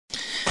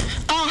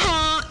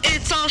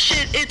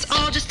shit, it's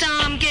all just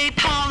dumb gay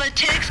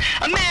politics.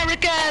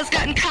 America's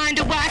gotten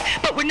kinda whack,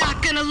 but we're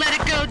not gonna let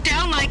it go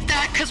down like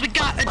that, cause we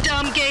got a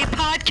dumb gay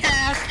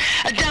podcast,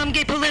 a dumb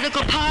gay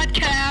political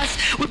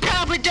podcast. We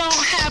probably don't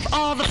have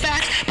all the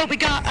facts, but we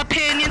got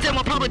opinions and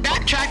we'll probably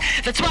backtrack.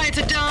 That's why it's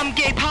a dumb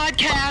gay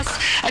podcast,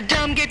 a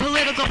dumb gay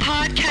political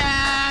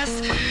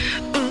podcast.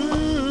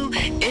 Ooh,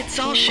 it's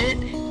all shit,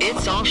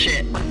 it's all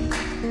shit.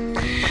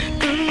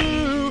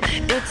 Ooh,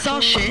 it's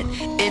all shit,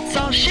 it's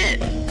all shit.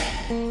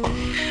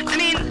 I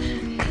mean,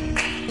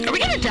 are we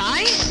gonna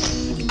die?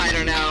 I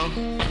don't know.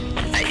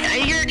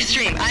 You're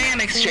extreme. I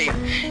am extreme.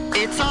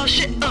 It's all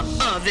shit.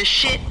 This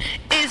shit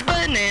is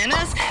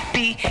bananas.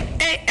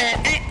 B-A-N-A-N-A-S.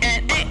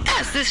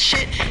 This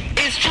shit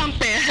is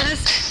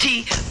Trumpanas.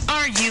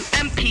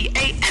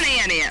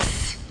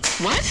 Trumpanas.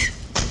 What?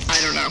 I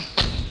don't know.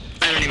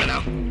 I don't even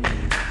know.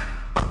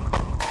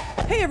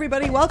 Hey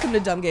everybody, welcome to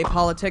Dumb Gay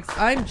Politics.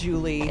 I'm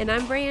Julie. And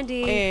I'm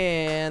Brandy.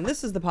 And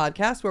this is the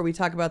podcast where we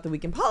talk about the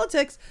week in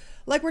politics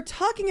like we're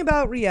talking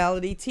about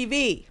reality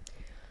TV.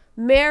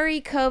 Merry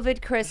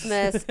COVID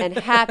Christmas and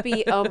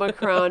happy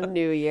Omicron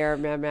New Year,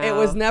 Memo. It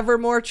was never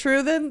more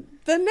true than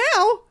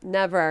now.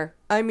 Never.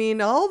 I mean,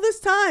 all this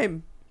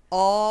time.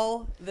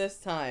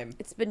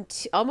 It's been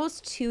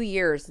almost 2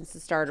 years since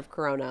the start of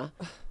Corona.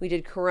 We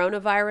did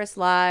Coronavirus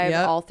Live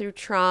all through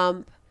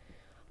Trump.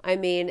 I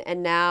mean,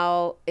 and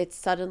now it's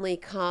suddenly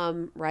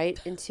come right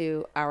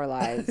into our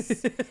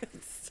lives.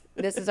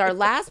 This is our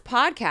last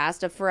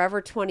podcast of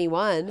Forever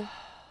 21.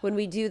 When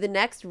we do the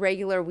next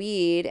regular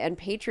weed and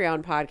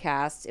Patreon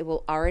podcast, it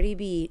will already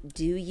be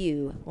Do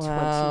You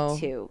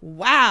 22.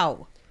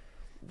 Wow.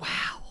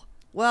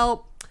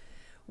 Well,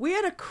 we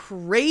had a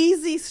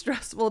crazy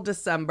stressful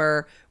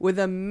December with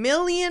a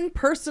million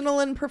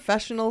personal and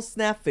professional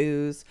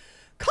snafus,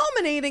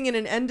 culminating in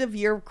an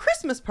end-of-year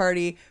Christmas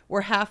party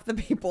where half the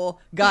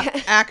people got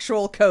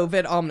actual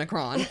COVID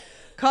Omicron,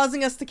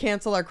 causing us to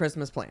cancel our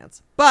Christmas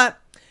plans. But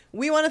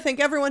we want to thank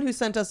everyone who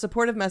sent us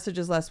supportive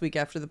messages last week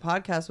after the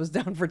podcast was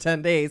down for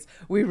 10 days.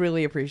 We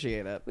really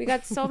appreciate it. We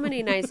got so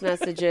many nice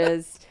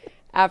messages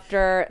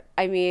after,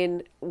 I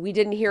mean, we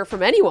didn't hear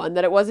from anyone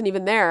that it wasn't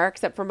even there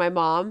except for my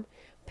mom,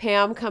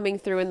 Pam coming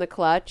through in the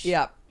clutch.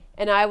 Yeah.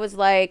 And I was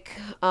like,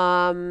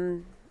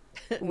 we're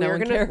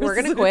gonna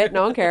quit.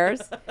 No one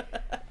cares.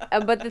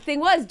 But the thing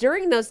was,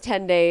 during those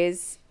 10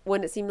 days,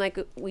 when it seemed like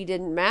we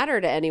didn't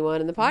matter to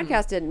anyone and the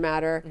podcast didn't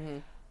matter,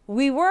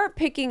 we were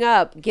picking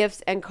up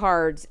gifts and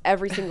cards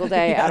every single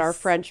day at our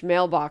French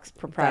mailbox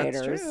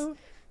proprietors. That's true.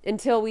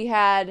 Until we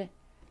had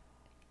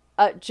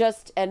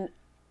just an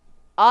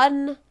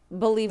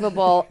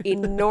unbelievable,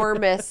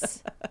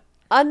 enormous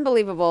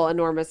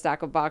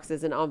stack of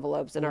boxes and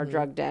envelopes in our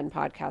drug den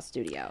podcast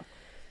studio.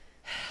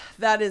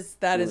 That is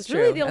true. It's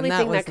really the only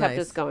thing that kept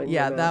us going.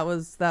 Yeah,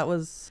 Mama. that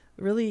was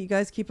really, you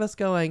guys keep us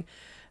going.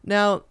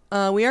 Now,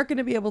 we aren't going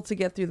to be able to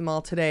get through them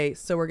all today,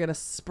 so we're going to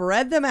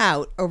spread them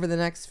out over the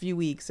next few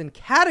weeks and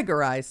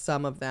categorize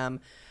some of them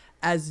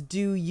as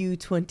Do You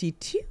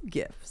 22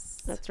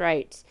 gifts. That's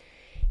right.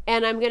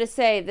 And I'm going to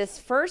say this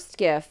first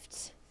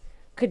gift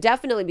could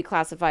definitely be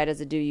classified as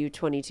a Do You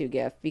 22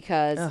 gift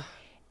because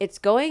it's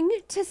going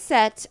to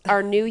set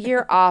our new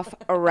year off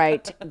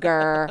right,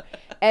 grr.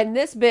 And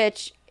this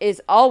bitch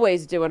is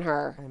always doing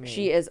her. I mean,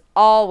 she is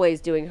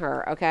always doing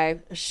her, okay?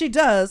 She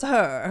does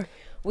her.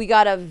 We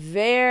got a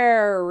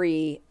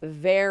very,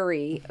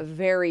 very,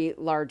 very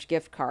large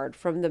gift card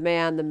from the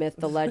man, the myth,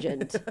 the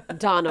legend,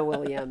 Donna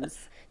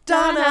Williams.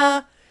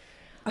 Donna!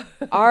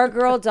 Our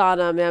girl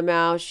Donna,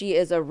 Memo, she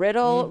is a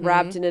riddle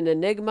wrapped in an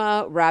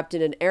enigma, wrapped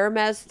in an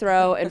Hermes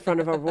throw in front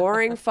of a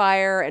roaring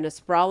fire in a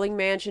sprawling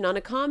mansion on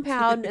a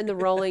compound in the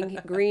rolling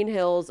green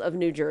hills of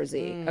New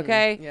Jersey.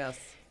 Okay? Yes.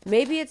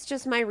 Maybe it's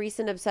just my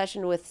recent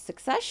obsession with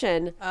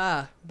Succession,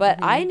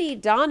 but I need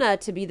Donna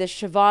to be the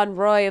Siobhan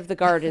Roy of the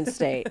Garden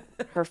State.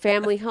 Her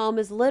family home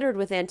is littered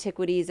with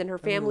antiquities, and her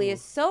family is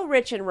so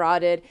rich and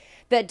rotted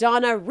that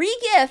Donna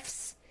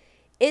re-gifts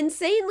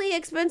insanely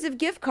expensive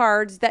gift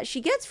cards that she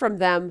gets from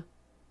them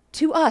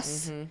to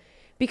us.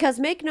 Because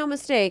make no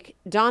mistake,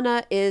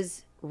 Donna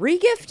is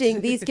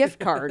re-gifting these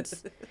gift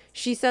cards.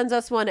 She sends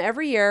us one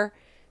every year,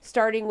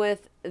 starting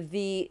with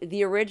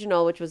the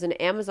original, which was an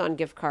Amazon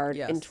gift card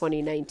in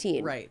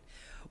 2019. Right.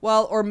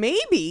 Well, or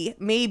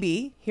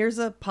maybe, here's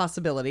a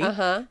possibility.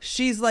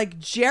 She's like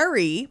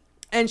Jerry,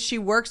 and she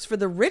works for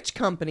the rich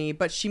company,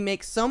 but she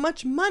makes so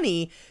much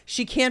money,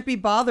 she can't be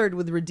bothered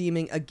with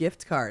redeeming a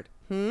gift card.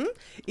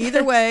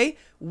 Either way,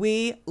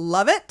 we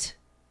love it.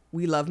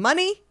 We love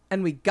money,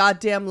 and we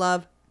goddamn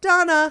love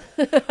Donna.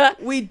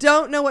 We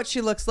don't know what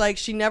she looks like.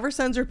 She never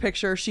sends her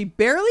picture. She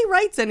barely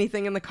writes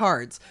anything in the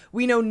cards.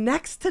 We know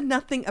next to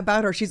nothing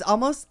about her. She's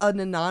almost an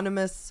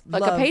anonymous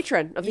a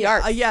patron of the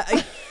arts.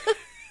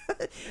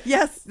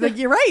 Yes, like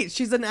you're right.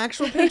 She's an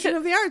actual patron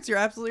of the arts. You're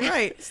absolutely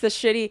right. It's the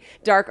shitty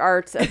dark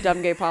arts of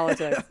dumb gay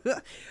politics.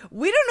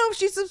 We don't know if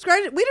she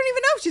subscribes. We don't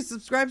even know if she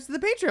subscribes to the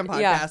Patreon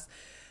podcast.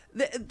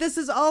 Yeah. This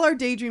is all our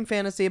daydream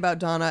fantasy about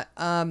Donna.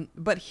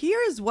 But here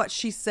is what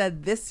she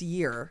said this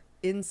year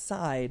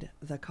inside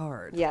the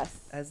card.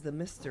 Yes. As the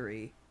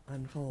mystery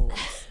unfolds.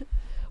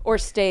 Or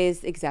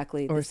stays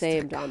exactly the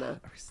same, Donna.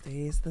 Or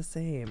stays the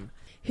same.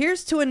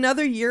 Here's to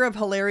another year of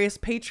hilarious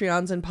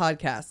Patreons and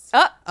podcasts.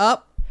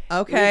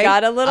 Okay. We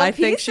got a little I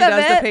think piece she of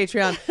does it. the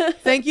Patreon.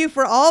 Thank you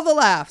for all the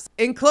laughs.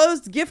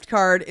 Enclosed gift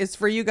card is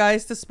for you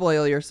guys to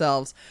spoil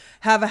yourselves.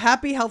 Have a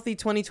happy, healthy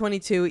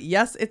 2022.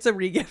 Yes, it's a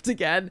regift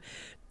again.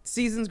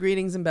 Season's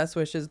greetings and best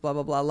wishes. Blah,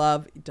 blah, blah.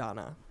 Love,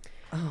 Donna.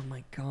 Oh,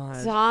 my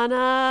God.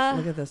 Donna.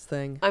 Look at this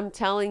thing. I'm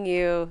telling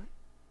you,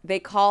 they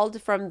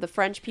called from the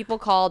French people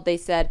called. They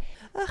said,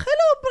 hello,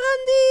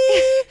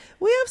 Brandy.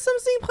 We have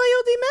something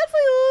priority made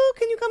for you.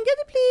 Can you come get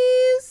it,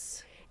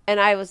 please? And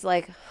I was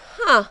like,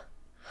 huh.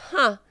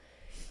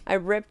 I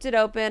ripped it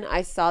open.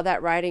 I saw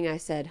that writing. I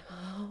said,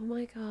 oh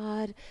my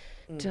God,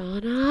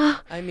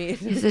 Donna. I mean,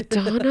 is it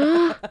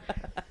Donna?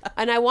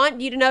 And I want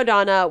you to know,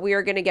 Donna, we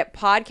are going to get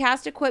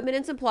podcast equipment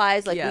and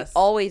supplies like we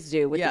always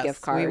do with the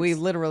gift cards. We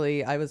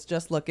literally, I was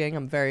just looking.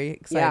 I'm very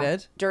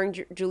excited. Yeah.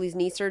 During Julie's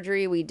knee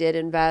surgery, we did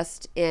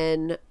invest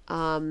in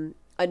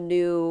a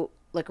new,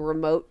 like a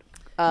remote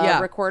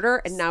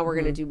recorder. And now we're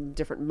going to do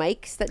different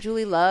mics that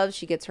Julie loves.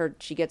 She gets her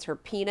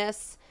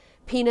penising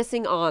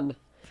on.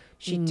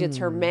 She gets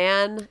her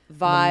man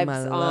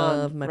vibes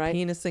on. My right?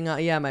 penising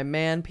on. Yeah, my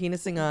man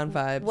penising on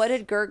vibes. What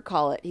did Gerg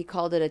call it? He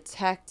called it a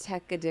tech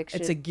addiction.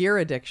 It's a gear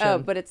addiction. Oh,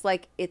 but it's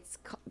like,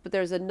 but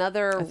there's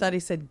another. I thought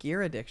he said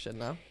gear addiction,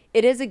 though.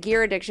 It is a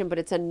gear addiction, but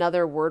it's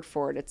another word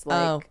for it. It's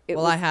like,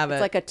 I have it.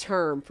 It's like a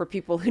term for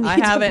people who need I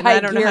have to it, buy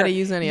and I don't know how to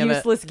use any of it.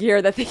 Useless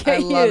gear that they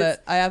can't use. I love it.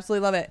 I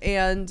absolutely love it.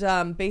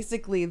 And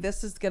basically,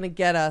 this is going to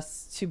get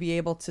us to be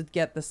able to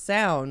get the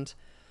sound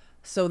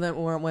so that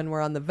when we're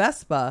on the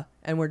Vespa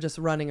and we're just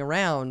running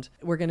around,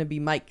 we're going to be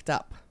mic'd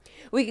up.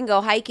 We can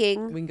go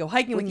hiking. We can go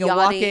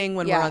walking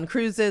when we're on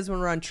cruises, when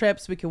we're on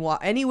trips. We can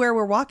walk anywhere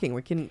we're walking.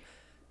 We can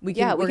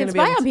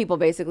spy on people,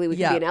 basically. We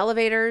can be in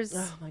elevators.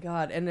 Oh my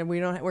God. And then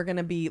we're going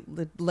to be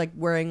like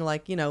wearing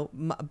like,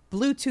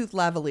 Bluetooth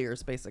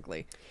lavaliers,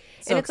 basically.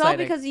 So and it's exciting.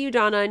 all because of you,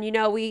 Donna. And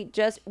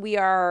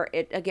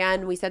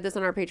again, we said this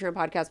on our Patreon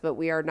podcast, but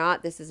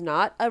this is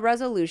not a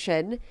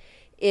resolution.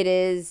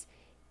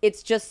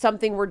 It's just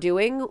something we're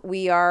doing.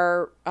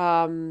 We're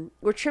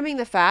trimming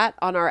the fat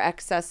on our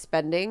excess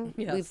spending.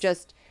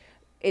 Yes.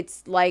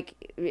 It's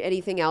like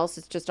anything else.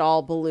 It's just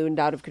all ballooned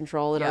out of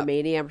control in our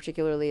mania,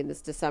 particularly in this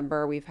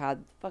December. We've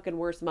had fucking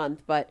worst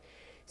month. But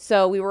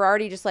so we were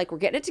already just like, we're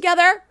getting it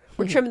together.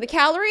 We're trimming the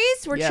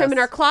calories. We're trimming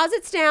our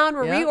closets down.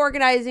 We're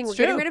reorganizing. We're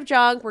getting rid of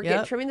junk.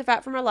 We're trimming the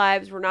fat from our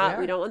lives. We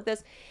don't want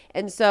this.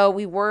 And so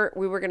we were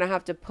going to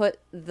have to put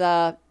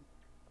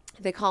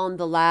they call them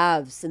the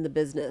lavs in the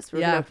business. We're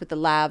going to have to put the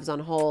lavs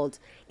on hold.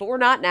 But we're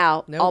not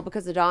now, all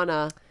because of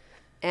Donna.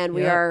 And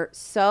we are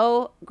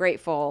so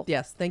grateful.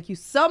 Yes. Thank you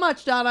so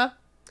much, Donna.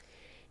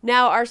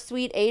 Now, our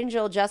sweet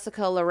angel,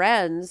 Jessica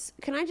Lorenz.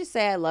 Can I just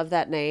say I love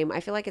that name?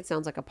 I feel like it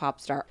sounds like a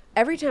pop star.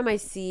 Every time I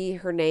see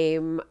her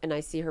name and I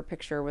see her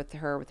picture with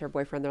her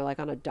boyfriend, they're like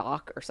on a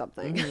dock or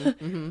something.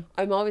 Mm-hmm.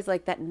 I'm always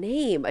like, that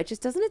name. It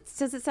just does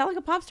it sound like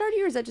a pop star to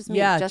you, or is that just me?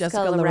 Yeah,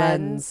 Jessica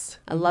Lorenz.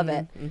 I love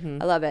it.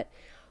 I love it.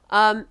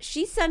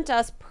 She sent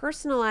us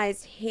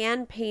personalized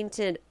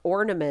hand-painted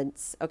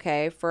ornaments,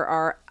 for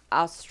our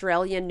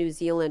Australian New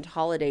Zealand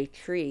holiday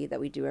tree that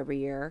we do every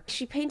year.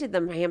 She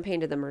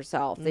hand-painted them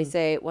herself. They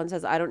say, one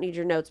says, I don't need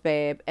your notes,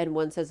 babe, and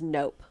one says,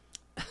 nope.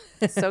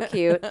 So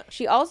cute.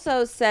 She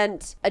also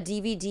sent a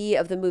DVD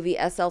of the movie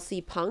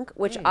SLC Punk,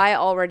 which I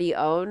already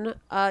own,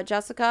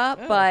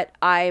 Jessica, but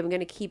I am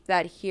going to keep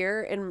that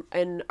here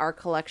in our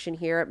collection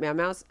here at Mam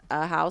Mouse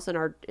house in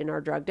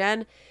our drug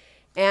den.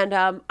 And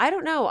I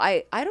don't know.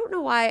 I don't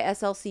know why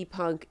SLC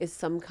Punk is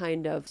some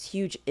kind of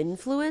huge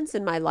influence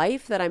in my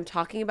life that I'm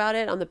talking about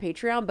it on the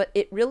Patreon, but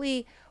it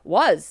really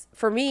was.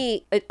 For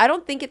me, I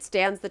don't think it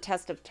stands the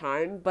test of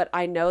time, but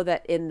I know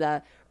that in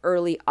the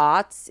early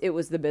aughts, it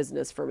was the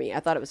business for me.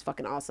 I thought it was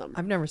fucking awesome.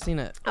 I've never seen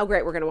it. Oh,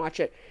 great. We're going to watch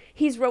it.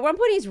 At one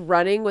point, he's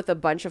running with a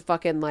bunch of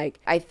fucking,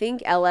 I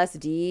think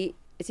LSD.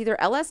 It's either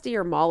LSD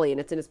or Molly,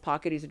 and it's in his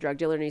pocket. He's a drug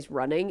dealer, and he's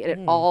running, and it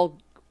all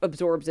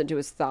absorbs into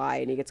his thigh,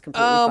 and he gets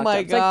completely fucked up.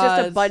 It's like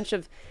just a bunch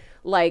of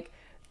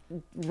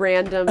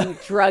random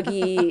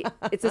druggy.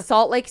 It's a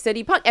Salt Lake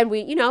City punk, and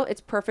we,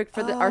 it's perfect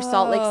for our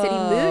Salt Lake City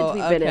mood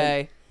we've been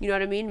in. You know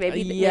what I mean?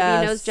 Maybe he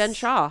knows Jen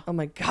Shaw. Oh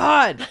my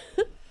God.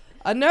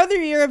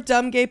 Another year of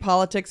dumb gay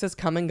politics has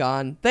come and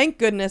gone. Thank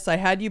goodness I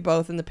had you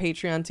both in the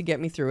Patreon to get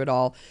me through it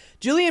all.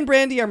 Julie and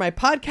Brandy are my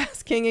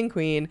podcast king and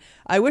queen.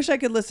 I wish I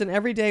could listen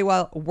every day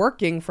while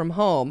working from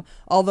home,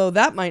 although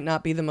that might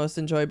not be the most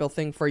enjoyable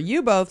thing for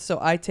you both, so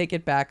I take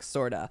it back,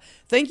 sorta.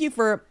 Thank you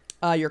for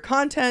your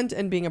content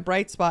and being a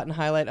bright spot and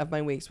highlight of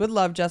my weeks. With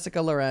love,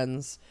 Jessica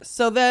Lorenz.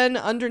 So then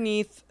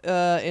underneath,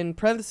 in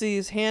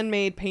parentheses,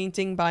 handmade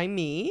painting by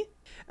me.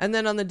 And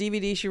then on the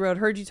DVD, she wrote,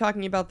 heard you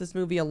talking about this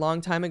movie a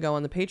long time ago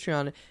on the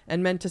Patreon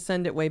and meant to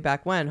send it way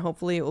back when.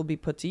 Hopefully it will be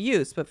put to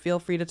use, but feel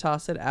free to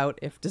toss it out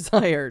if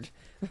desired.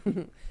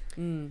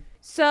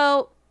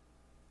 So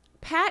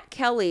Pat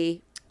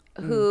Kelly,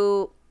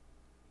 who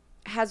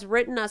has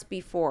written us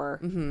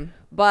before,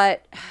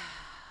 but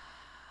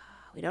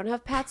we don't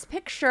have Pat's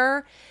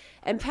picture.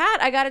 And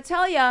Pat, I got to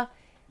tell you,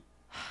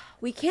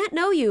 We can't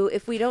know you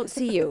if we don't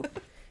see you.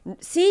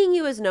 Seeing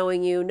you is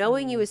knowing you.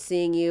 Knowing you is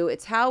seeing you.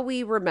 It's how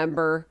we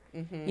remember.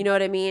 You know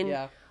what I mean?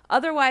 Yeah.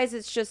 Otherwise,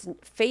 it's just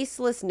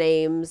faceless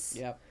names.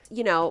 Yep.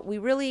 You know, we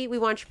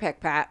want your pick,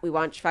 Pat. We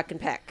want your fucking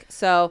pick.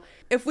 So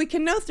if we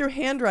can know through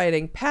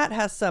handwriting, Pat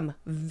has some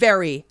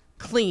very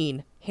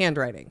clean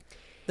handwriting.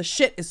 The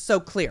shit is so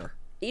clear.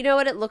 You know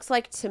what it looks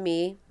like to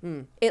me?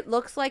 It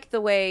looks like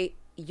the way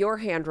your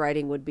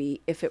handwriting would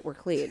be if it were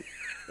clean.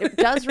 It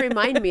does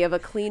remind me of a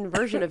clean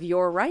version of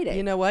your writing.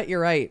 You know what? You're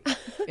right.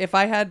 If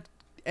I had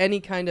any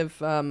kind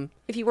of...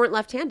 if you weren't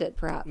left-handed,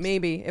 perhaps.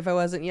 Maybe. If I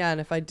wasn't,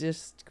 and if I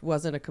just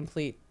wasn't a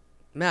complete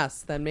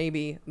mess, then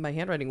maybe my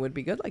handwriting would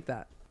be good like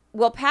that.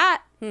 Well,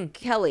 Pat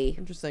Kelly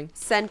Interesting.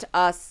 sent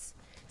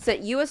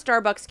you a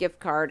Starbucks gift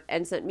card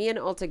and sent me an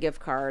Ulta gift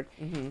card,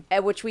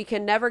 which we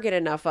can never get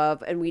enough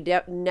of, and we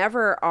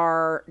never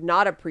are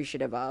not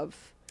appreciative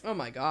of. Oh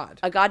my God.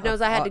 God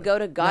knows I had to go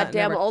to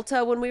goddamn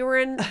Ulta when we were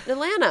in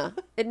Atlanta.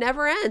 It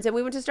never ends. And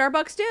we went to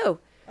Starbucks too.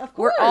 Of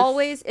course. We're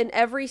always in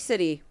every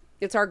city.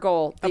 It's our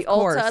goal. The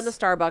Ulta and the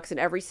Starbucks in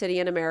every city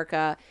in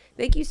America.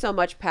 Thank you so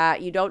much,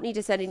 Pat. You don't need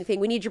to send anything.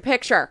 We need your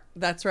picture.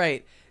 That's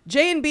right.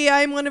 J and B,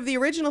 I am one of the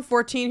original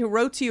 14 who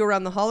wrote to you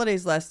around the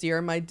holidays last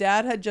year. My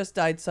dad had just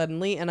died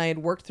suddenly, and I had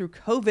worked through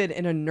COVID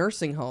in a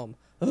nursing home.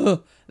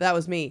 Ugh, that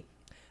was me.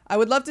 I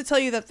would love to tell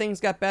you that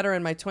things got better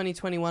and my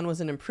 2021 was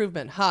an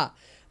improvement. Ha!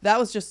 That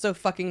was just so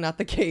fucking not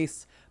the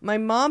case. My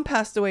mom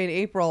passed away in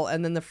April,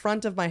 and then the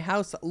front of my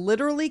house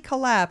literally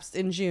collapsed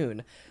in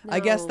June. No. I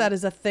guess that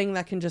is a thing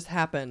that can just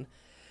happen.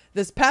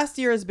 This past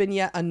year has been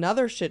yet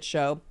another shit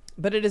show,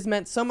 but it has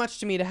meant so much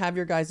to me to have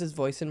your guys'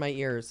 voice in my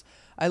ears.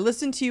 I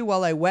listened to you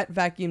while I wet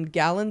vacuumed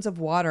gallons of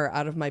water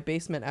out of my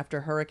basement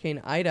after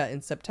Hurricane Ida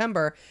in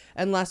September,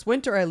 and last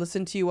winter I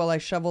listened to you while I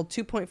shoveled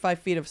 2.5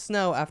 feet of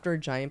snow after a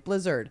giant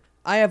blizzard.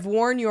 I have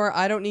worn your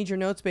I Don't Need Your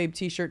Notes, Babe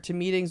t-shirt to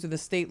meetings with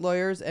estate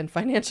lawyers and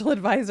financial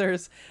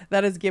advisors.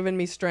 That has given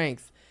me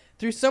strength.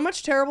 Through so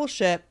much terrible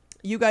shit,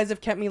 you guys have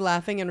kept me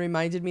laughing and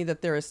reminded me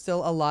that there is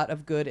still a lot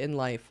of good in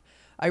life.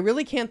 I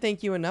really can't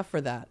thank you enough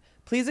for that.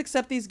 Please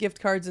accept these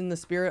gift cards in the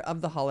spirit of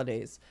the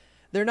holidays.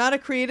 They're not a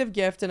creative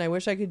gift, and I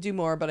wish I could do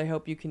more, but I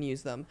hope you can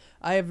use them.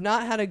 I have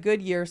not had a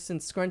good year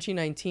since Scrunchy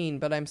 19,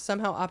 but I'm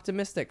somehow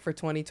optimistic for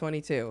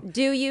 2022.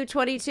 Do you,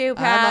 22,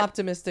 Pat? I'm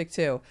optimistic,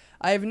 too.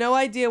 I have no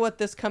idea what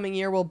this coming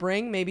year will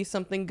bring. Maybe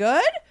something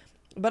good?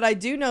 But I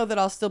do know that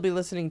I'll still be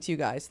listening to you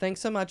guys. Thanks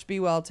so much. Be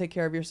well. Take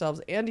care of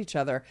yourselves and each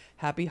other.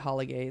 Happy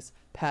holidays.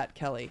 Pat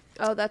Kelly.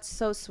 Oh, that's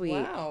so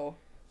sweet. Wow.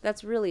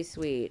 That's really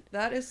sweet.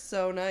 That is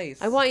so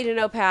nice. I want you to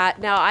know,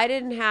 Pat. Now,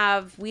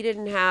 we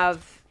didn't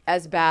have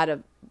as bad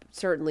of,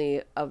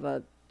 certainly of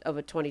a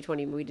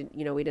 2020. We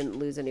didn't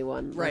lose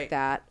anyone like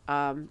that.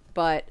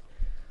 But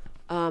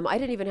I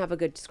didn't even have a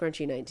good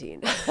Scrunchy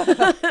 19.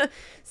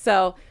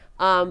 So,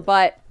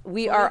 but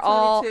we are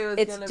all,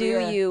 it's due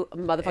you,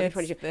 motherfucking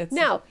 22.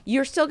 Now,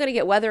 you're still going to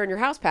get weather in your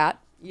house,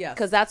 Pat. Yes.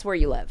 Because that's where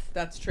you live.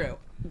 That's true.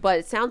 But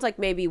it sounds like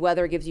maybe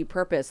weather gives you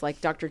purpose,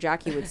 like Dr.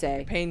 Jackie would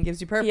say. Pain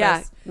gives you purpose.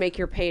 Yeah, make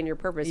your pain your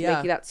purpose. Yeah.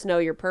 Make that snow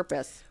your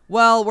purpose.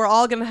 Well, we're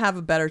all gonna have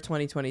a better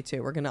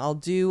 2022. We're gonna all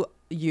do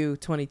you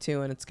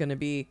 22, and it's gonna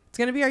be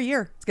our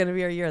year. It's gonna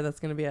be our year. That's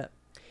gonna be it.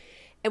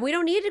 And we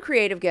don't need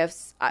creative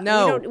gifts.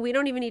 No, we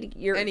don't even need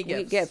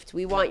any gift.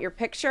 We want your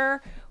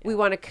picture. Yeah. We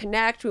want to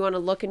connect. We want to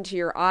look into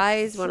your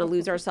eyes. We want to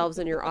lose ourselves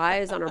in your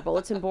eyes on our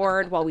bulletin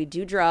board while we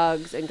do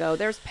drugs and go,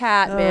 "There's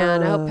Pat,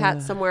 man. I hope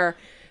Pat's somewhere."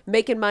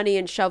 Making money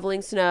and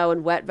shoveling snow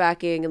and wet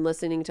vacuuming and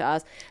listening to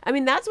us. I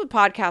mean, that's what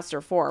podcasts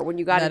are for, when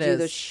you got to do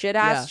those shit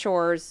ass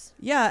chores.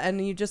 Yeah,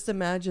 and you just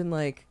imagine,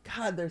 like,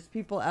 God, there's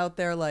people out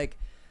there like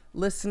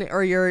listening,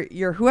 or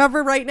you're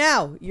whoever right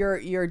now.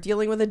 You're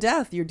dealing with a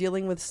death. You're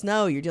dealing with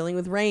snow. You're dealing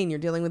with rain. You're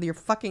dealing with your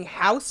fucking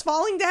house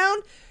falling down.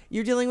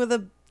 You're dealing with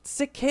a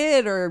sick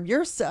kid, or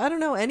I don't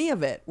know, any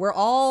of it. We're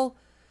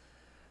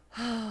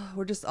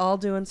just all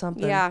doing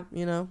something. Yeah,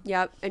 you know.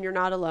 Yep, and you're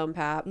not alone,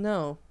 Pat.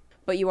 No.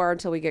 But you are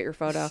until we get your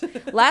photo.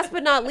 Last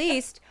but not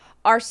least,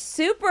 our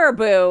super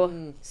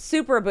boo,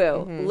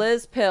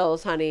 Lizz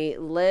Pills, honey.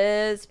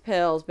 Lizz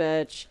Pills,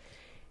 bitch.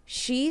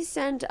 She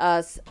sent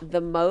us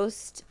the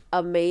most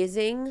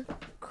amazing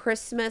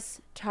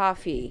Christmas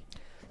toffee.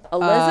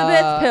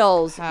 Elizabeth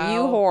Pills, you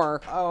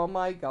whore. Oh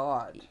my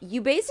God.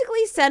 You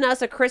basically sent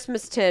us a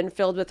Christmas tin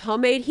filled with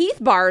homemade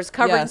Heath bars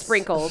covered in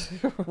sprinkles,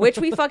 which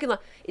we fucking love.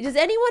 Does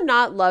anyone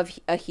not love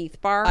a Heath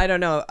bar? I don't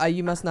know.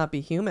 You must not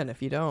be human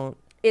if you don't.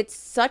 It's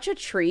such a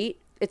treat.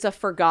 It's a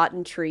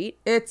forgotten treat.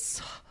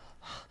 It's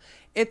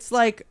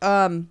like,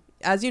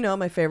 as you know,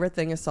 my favorite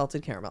thing is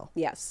salted caramel.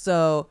 Yes.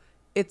 So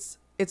it's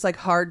like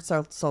hard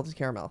salted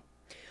caramel.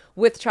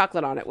 With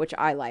chocolate on it, which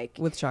I like.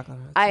 With chocolate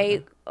on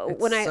it.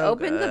 When I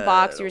opened the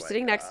box, you were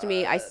sitting next to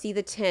me, I see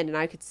the tin and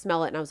I could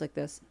smell it and I was like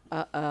this,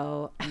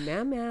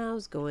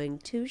 Meow's going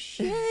to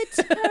shit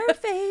her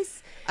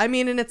face. I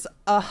mean, and it's,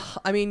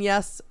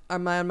 yes,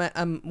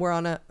 we're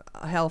on a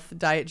health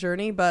diet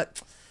journey,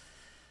 but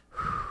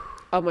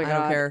oh my God. I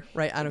don't care.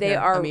 Right. I don't care. They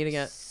are I'm eating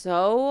it.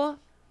 so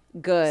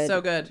good.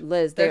 So good.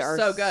 Liz, they are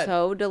so good.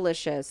 So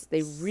delicious.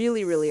 They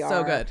really, really are.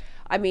 So good.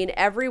 I mean,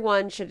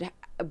 everyone should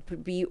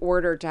be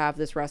ordered to have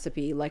this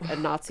recipe, like a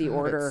Nazi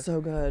order. It's so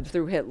good.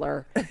 Through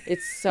Hitler.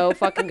 It's so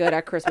fucking good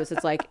at Christmas.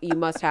 It's like, you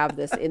must have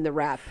this in the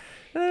wrap.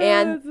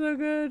 And it's so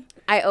good.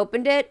 I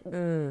opened it.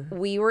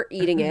 We were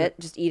eating it,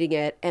 just eating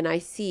it. And I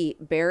see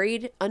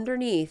buried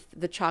underneath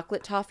the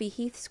chocolate toffee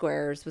Heath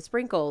squares with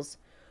sprinkles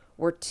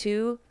were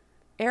 2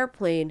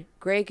 airplane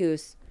Grey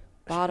Goose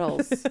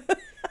bottles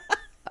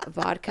of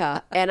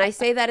vodka. And I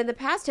say that in the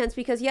past tense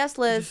because, yes,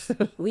 Liz,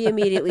 we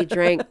immediately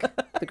drank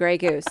the Grey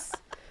Goose.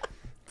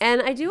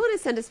 And I do want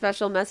to send a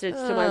special message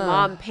to my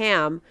mom,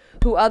 Pam,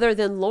 who, other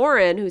than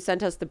Lauren, who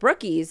sent us the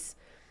Brookies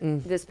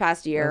this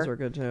past year, those were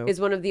good too, is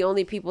one of the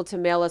only people to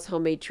mail us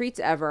homemade treats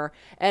ever.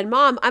 And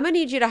Mom, I'm going to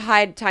need you to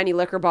hide tiny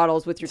liquor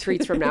bottles with your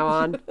treats from now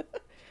on.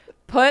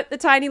 Put the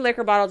tiny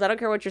liquor bottles. I don't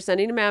care what you're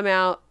sending to Mom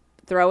out.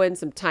 Throw in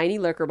some tiny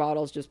liquor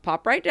bottles. Just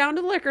pop right down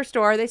to the liquor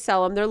store. They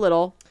sell them. They're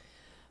little.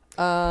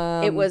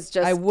 It was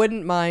just... I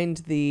wouldn't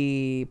mind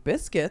the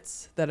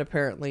biscuits that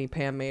apparently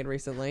Pam made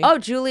recently. Oh,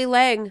 Julie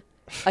Lang.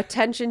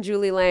 Attention,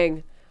 Julie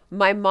Lang.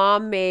 My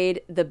mom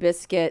made the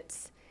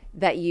biscuits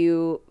that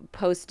you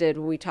posted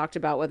when we talked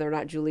about whether or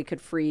not Julie could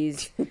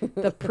freeze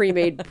the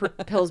pre-made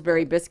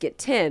Pillsbury biscuit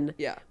tin.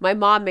 Yeah. My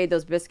mom made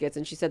those biscuits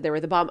and she said they were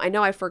the bomb. I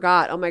know, I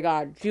forgot. Oh my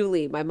God.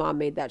 Julie, my mom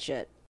made that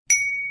shit.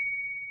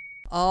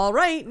 All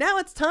right. Now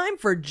it's time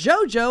for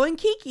JoJo and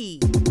Kiki.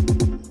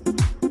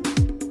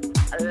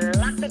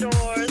 Lock the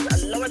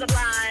doors, lower the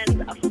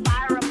blinds,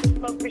 fire up the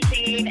smoke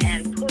machine,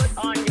 and put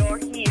on your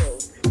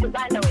heels. Because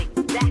I know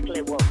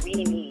exactly what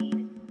we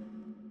need.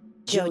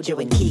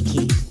 JoJo and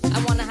Kiki.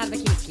 I want to have a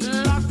Kiki.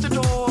 Lock the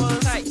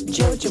doors. Hey.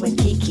 JoJo and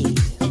Kiki.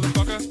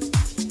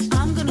 Motherfucker.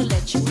 I'm gonna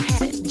let you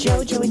have it.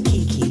 JoJo and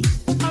Kiki.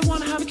 I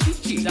want to have a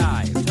Kiki.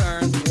 Dive,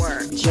 turn,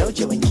 work.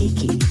 JoJo and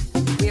Kiki.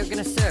 We are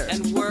gonna serve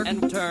and work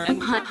and turn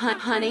and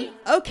honey.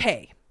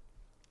 Okay.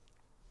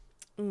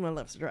 My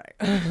lips are dry.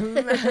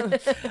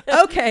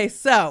 Okay,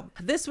 so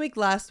this week,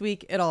 last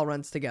week, it all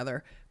runs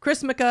together.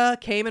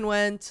 Chrismica came and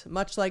went,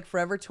 much like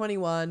Forever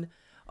 21.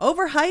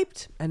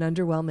 Overhyped and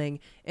underwhelming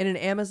in an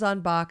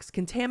Amazon box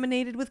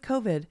contaminated with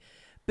COVID.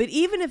 But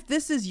even if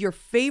this is your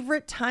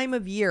favorite time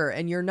of year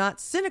and you're not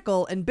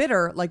cynical and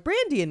bitter like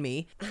Brandy and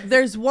me,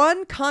 there's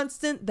one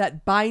constant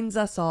that binds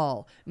us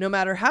all, no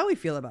matter how we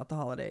feel about the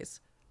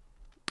holidays.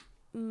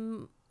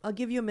 I'll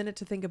give you a minute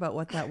to think about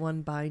what that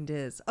one bind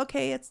is.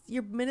 Okay, it's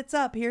your minute's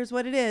up. Here's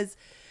what it is.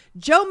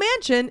 Joe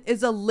Manchin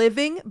is a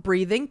living,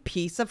 breathing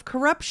piece of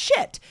corrupt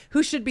shit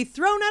who should be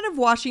thrown out of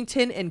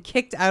Washington and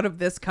kicked out of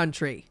this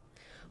country.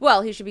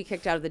 Well, he should be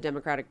kicked out of the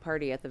Democratic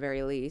Party at the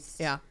very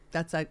least. Yeah,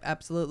 that's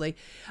absolutely.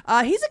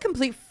 He's a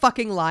complete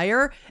fucking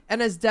liar.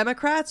 And as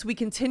Democrats, we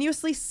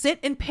continuously sit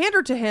and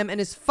pander to him and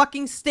his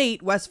fucking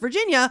state, West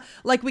Virginia,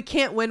 like we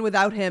can't win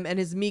without him and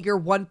his meager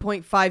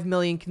 1.5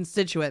 million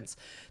constituents.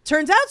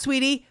 Turns out,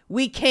 sweetie,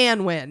 we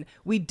can win.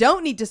 We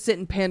don't need to sit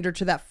and pander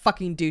to that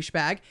fucking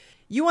douchebag.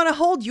 You want to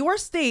hold your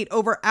state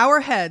over our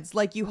heads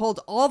like you hold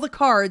all the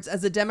cards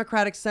as a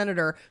Democratic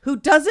senator who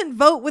doesn't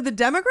vote with the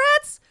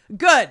Democrats?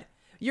 Good.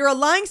 You're a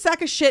lying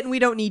sack of shit and we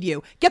don't need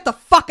you. Get the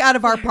fuck out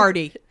of our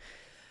party.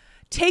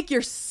 Take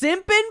your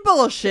simping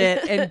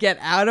bullshit and get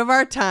out of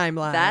our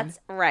timeline. That's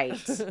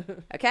right.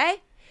 Okay?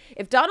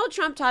 If Donald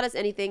Trump taught us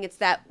anything, it's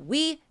that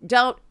we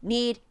don't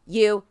need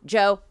you,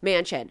 Joe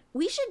Manchin.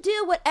 We should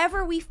do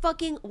whatever we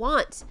fucking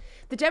want.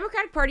 The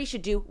Democratic Party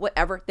should do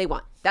whatever they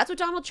want. That's what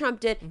Donald Trump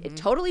did. Mm-hmm. It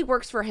totally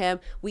works for him.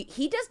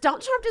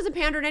 Donald Trump doesn't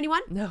pander to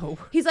anyone. No.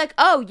 He's like,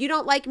 oh, you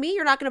don't like me?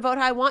 You're not going to vote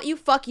how I want you?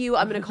 Fuck you.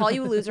 I'm going to call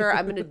you a loser.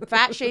 I'm going to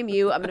fat shame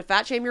you. I'm going to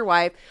fat shame your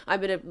wife.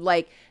 I'm going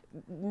to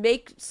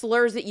make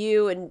slurs at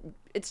you. And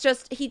it's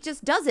just, he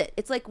just does it.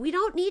 It's like, we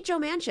don't need Joe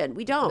Manchin.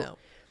 We don't. No.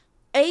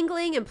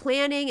 Angling and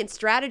planning and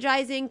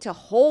strategizing to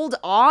hold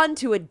on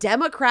to a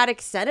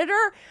Democratic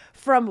senator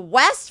from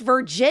West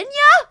Virginia?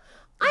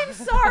 I'm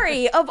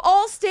sorry. Of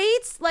all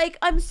states,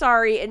 I'm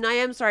sorry. And I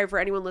am sorry for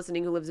anyone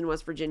listening who lives in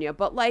West Virginia,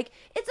 but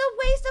it's a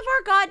waste of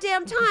our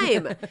goddamn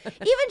time.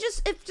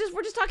 If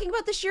we're just talking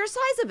about the sheer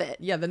size of it.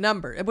 Yeah, the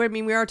number. I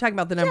mean, we are talking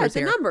about the numbers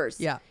here. Yeah, the numbers.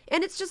 Yeah.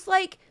 And it's just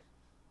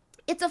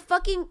it's a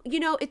fucking,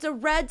 it's a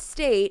red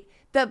state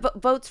that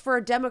votes for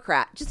a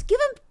Democrat. Just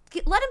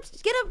let him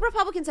get a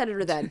Republican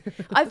senator then.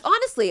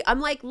 I'm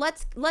like,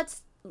 let's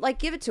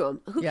give it to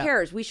him. Who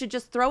cares? We should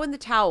just throw in the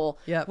towel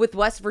with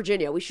West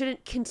Virginia. We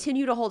shouldn't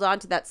continue to hold on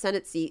to that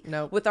Senate seat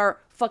with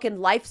our fucking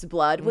life's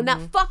blood when that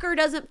fucker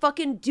doesn't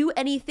fucking do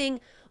anything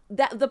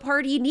that the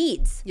party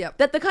needs,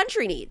 that the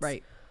country needs.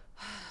 Right.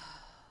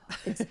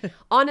 It's,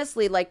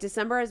 honestly,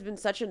 December has been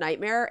such a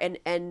nightmare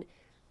and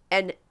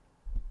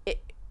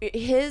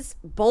his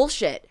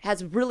bullshit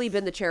has really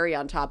been the cherry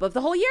on top of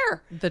the whole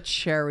year. The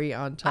cherry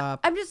on top.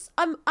 I'm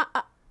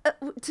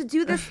to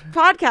do this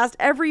podcast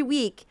every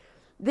week,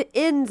 the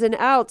ins and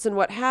outs and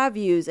what have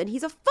yous, and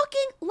he's a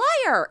fucking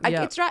liar.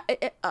 Yeah.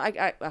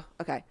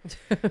 Okay.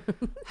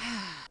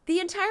 The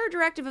entire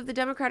directive of the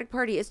Democratic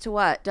Party is to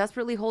what?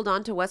 Desperately hold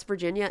on to West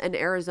Virginia and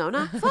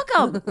Arizona? Fuck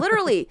them,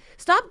 literally.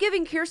 Stop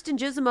giving Kirsten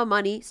Gizmo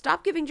money.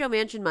 Stop giving Joe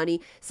Manchin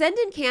money. Send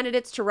in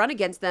candidates to run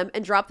against them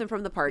and drop them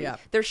from the party. Yeah.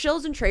 They're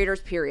shills and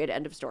traitors, period.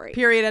 End of story.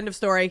 Period. End of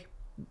story.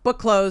 Book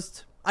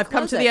closed. I've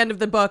come to the end of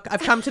the book.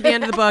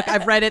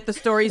 I've read it. The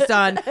story's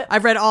done.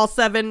 I've read all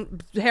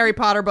 7 Harry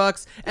Potter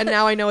books, and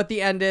now I know what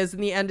the end is.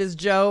 And the end is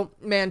Joe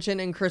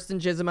Manchin and Kirsten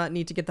Gizmo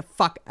need to get the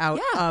fuck out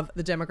of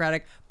the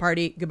Democratic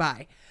Party.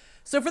 Goodbye.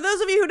 So for those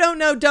of you who don't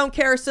know, don't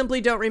care,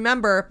 simply don't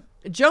remember,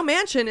 Joe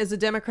Manchin is a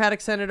Democratic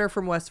senator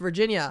from West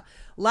Virginia.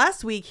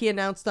 Last week, he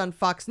announced on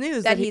Fox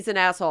News that he's an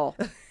asshole.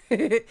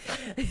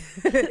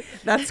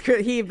 That's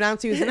good. He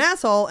announced he was an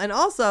asshole, and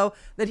also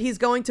that he's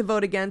going to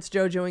vote against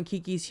JoJo and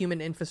Kiki's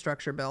human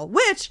infrastructure bill,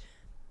 which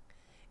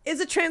is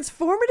a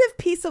transformative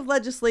piece of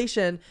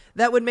legislation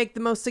that would make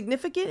the most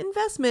significant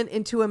investment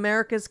into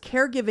America's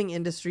caregiving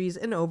industries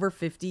in over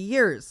 50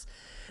 years.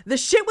 The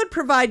shit would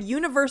provide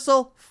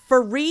universal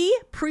free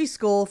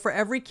preschool for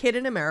every kid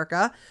in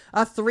America,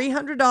 a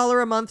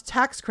 $300 a month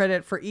tax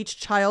credit for each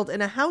child in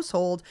a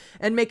household,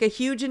 and make a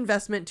huge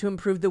investment to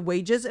improve the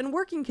wages and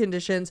working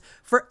conditions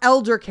for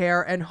elder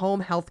care and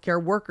home health care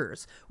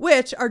workers,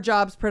 which are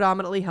jobs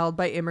predominantly held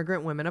by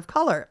immigrant women of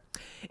color.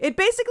 It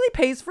basically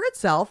pays for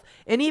itself,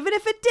 and even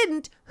if it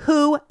didn't,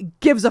 who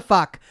gives a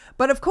fuck?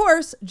 But of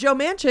course, Joe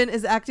Manchin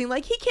is acting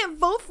like he can't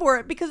vote for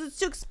it because it's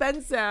too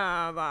expensive.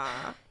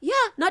 Yeah,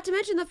 not to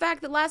mention the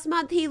fact that last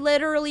month he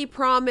literally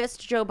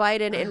promised Joe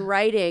Biden in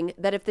writing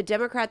that if the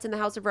Democrats in the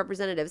House of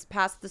Representatives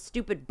passed the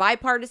stupid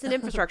bipartisan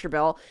infrastructure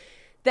bill,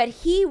 that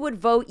he would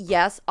vote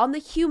yes on the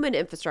human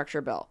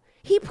infrastructure bill.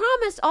 He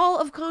promised all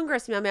of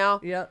Congress, meow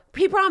meow. Yep.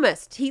 He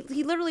promised. He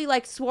literally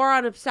like swore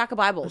on a stack of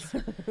Bibles.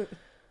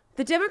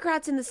 The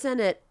Democrats in the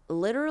Senate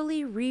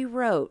literally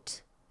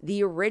rewrote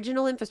the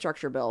original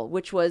infrastructure bill,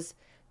 which was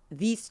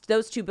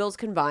those 2 bills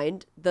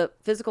combined, the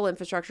physical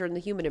infrastructure and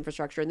the human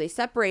infrastructure, and they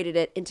separated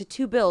it into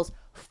 2 bills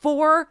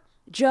for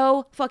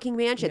Joe fucking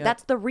Manchin. Yep.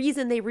 That's the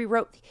reason they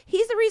rewrote.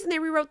 He's the reason they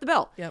rewrote the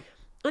bill. Yep.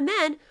 And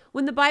then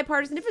when the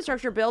bipartisan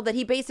infrastructure bill that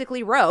he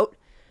basically wrote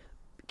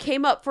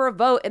came up for a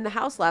vote in the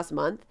House last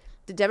month,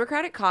 the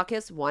Democratic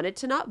caucus wanted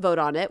to not vote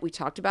on it. We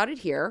talked about it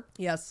here.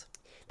 Yes.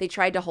 They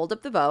tried to hold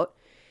up the vote.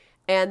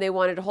 And they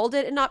wanted to hold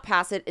it and not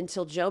pass it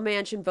until Joe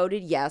Manchin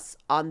voted yes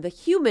on the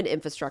human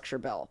infrastructure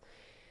bill.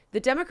 The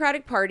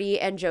Democratic Party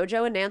and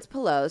JoJo and Nancy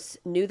Pelosi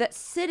knew that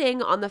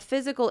sitting on the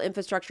physical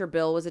infrastructure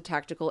bill was a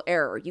tactical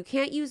error. You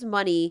can't use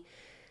money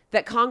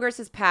that Congress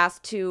has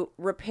passed to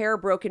repair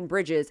broken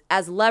bridges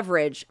as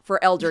leverage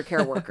for elder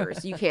care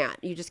workers. You can't.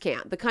 You just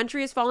can't. The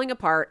country is falling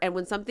apart, and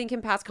when something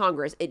can pass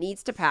Congress, it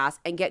needs to pass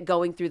and get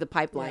going through the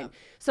pipeline. Yeah.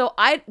 So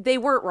they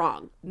weren't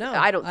wrong. No,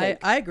 I don't think.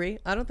 I agree.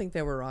 I don't think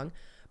they were wrong.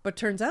 But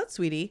turns out,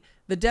 sweetie,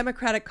 the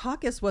Democratic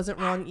caucus wasn't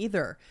wrong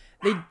either.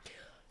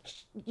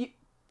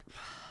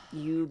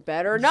 You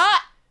better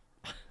not.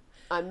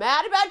 I'm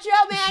mad about Joe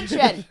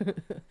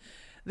Manchin.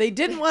 They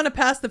didn't want to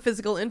pass the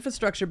physical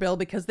infrastructure bill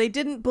because they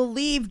didn't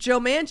believe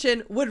Joe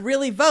Manchin would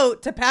really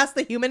vote to pass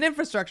the human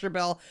infrastructure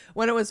bill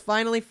when it was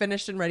finally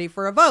finished and ready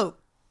for a vote.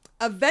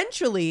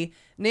 Eventually,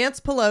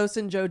 Nancy Pelosi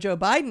and Joe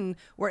Biden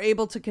were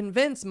able to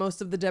convince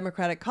most of the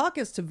Democratic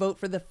caucus to vote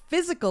for the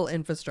physical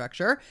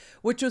infrastructure,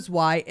 which was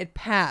why it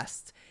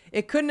passed.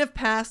 It couldn't have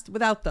passed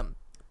without them.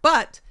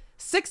 But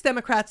 6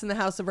 Democrats in the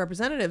House of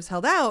Representatives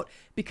held out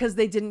because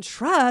they didn't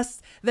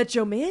trust that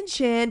Joe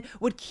Manchin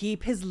would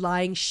keep his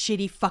lying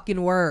shitty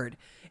fucking word.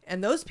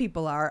 And those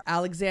people are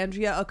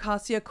Alexandria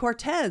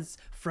Ocasio-Cortez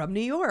from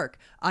New York,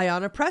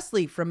 Ayanna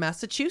Pressley from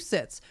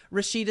Massachusetts,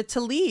 Rashida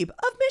Tlaib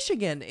of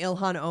Michigan,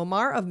 Ilhan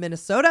Omar of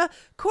Minnesota,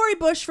 Cori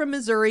Bush from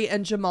Missouri,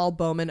 and Jamal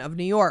Bowman of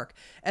New York.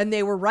 And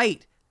they were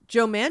right.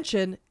 Joe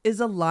Manchin is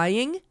a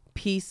lying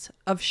piece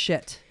of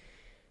shit.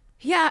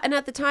 Yeah, and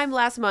at the time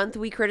last month,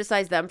 we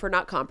criticized them for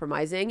not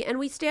compromising, and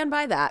we stand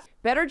by that.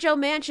 Better Joe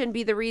Manchin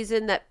be the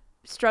reason that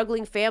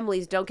struggling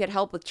families don't get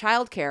help with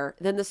childcare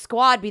than the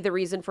squad be the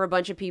reason for a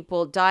bunch of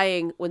people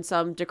dying when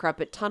some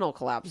decrepit tunnel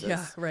collapses.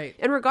 Yeah, right.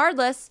 And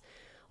regardless,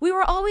 we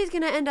were always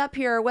going to end up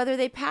here whether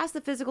they passed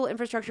the physical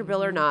infrastructure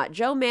bill or not.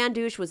 Joe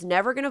Mandouche was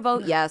never going to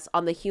vote yes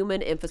on the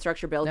human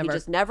infrastructure bill. Never. He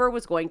just never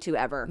was going to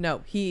ever.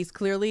 No, he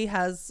clearly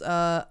has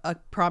a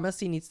promise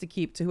he needs to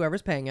keep to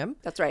whoever's paying him.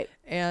 That's right.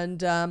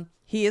 And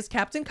he is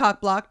Captain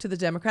Cockblock to the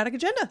Democratic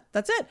agenda.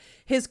 That's it.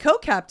 His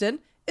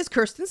co-captain is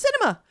Kirsten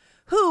Sinema,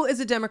 who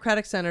is a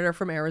Democratic senator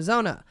from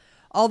Arizona.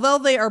 Although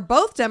they are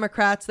both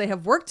Democrats, they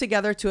have worked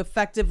together to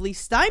effectively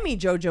stymie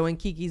JoJo and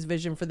Kiki's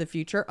vision for the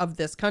future of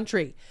this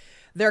country.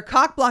 Their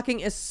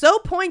cock-blocking is so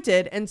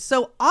pointed and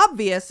so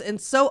obvious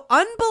and so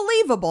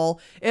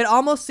unbelievable, it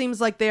almost seems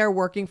like they are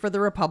working for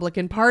the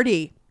Republican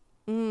Party.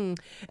 And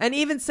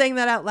even saying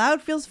that out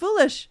loud feels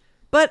foolish,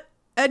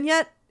 and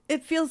yet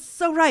it feels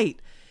so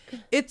right.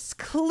 It's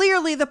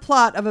clearly the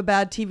plot of a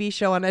bad TV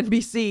show on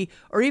NBC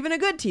or even a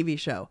good TV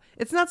show.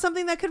 It's not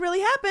something that could really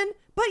happen,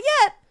 but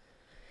yet.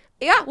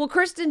 Yeah, well,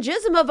 Kirsten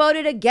Gizmo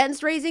voted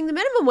against raising the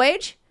minimum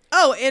wage.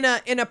 Oh, in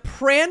a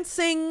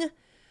prancing,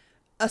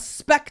 a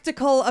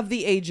spectacle of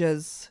the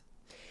ages.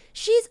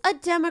 She's a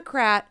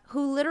Democrat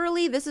who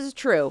literally, this is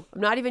true.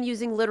 I'm not even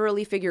using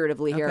literally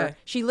figuratively here. Okay.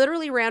 She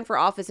literally ran for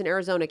office in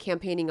Arizona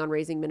campaigning on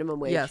raising minimum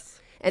wage. Yes.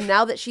 And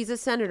now that she's a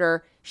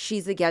senator,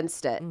 she's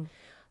against it.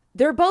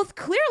 They're both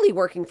clearly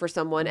working for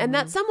someone, and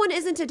that someone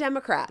isn't a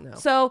Democrat. No.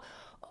 So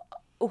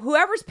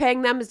whoever's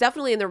paying them is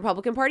definitely in the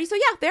Republican Party. So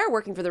yeah, they are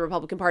working for the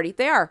Republican Party.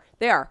 They are.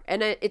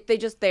 And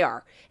they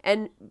are.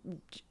 And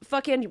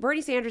fucking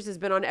Bernie Sanders has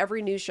been on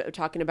every news show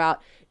talking about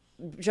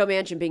Joe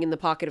Manchin being in the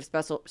pocket of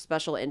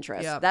special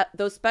interests. Yeah.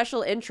 Those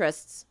special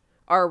interests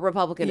are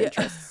Republican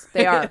interests.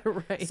 They are.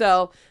 Right.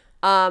 So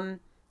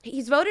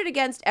he's voted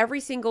against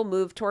every single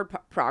move toward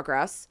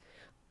progress.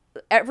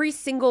 Every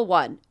single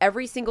one,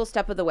 every single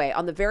step of the way.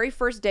 On the very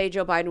first day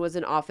Joe Biden was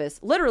in office,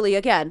 literally,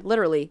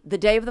 the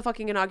day of the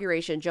fucking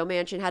inauguration, Joe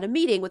Manchin had a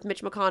meeting with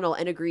Mitch McConnell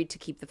and agreed to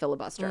keep the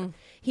filibuster.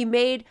 He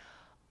made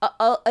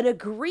an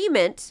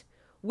agreement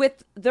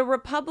with the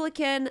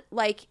Republican,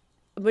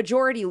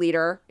 majority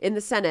leader in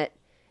the Senate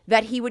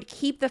that he would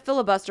keep the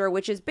filibuster,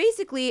 which is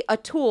basically a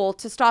tool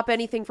to stop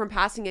anything from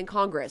passing in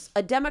Congress.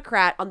 A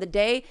Democrat, on the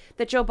day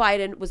that Joe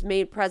Biden was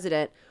made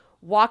president,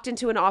 walked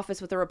into an office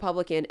with a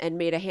Republican and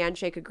made a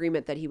handshake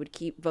agreement that he would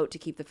vote to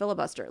keep the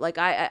filibuster.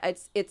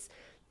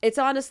 It's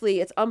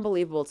honestly, it's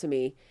unbelievable to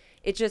me.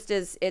 It just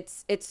is.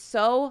 It's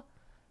so.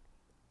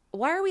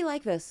 Why are we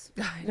like this?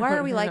 Why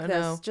are we like this?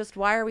 Know. Just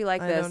why are we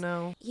like this? I don't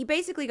know. He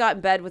basically got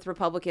in bed with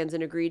Republicans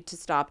and agreed to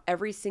stop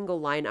every single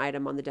line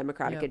item on the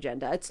Democratic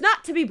agenda. It's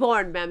not to be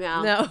born, ma'am.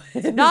 No,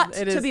 it's not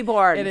to be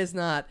born. It is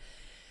not.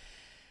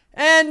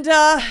 And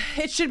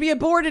it should be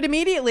aborted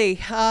immediately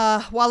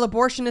while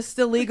abortion is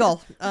still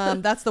legal.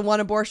 That's the one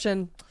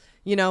abortion,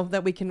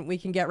 that we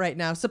can get right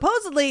now.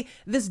 Supposedly,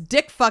 this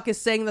dick fuck is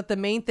saying that the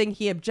main thing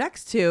he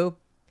objects to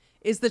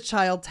is the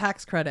child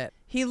tax credit.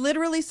 He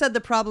literally said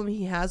the problem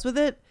he has with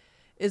it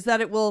is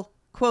that it will,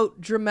 quote,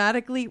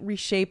 dramatically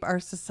reshape our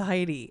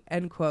society,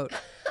 end quote.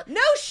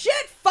 No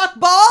shit,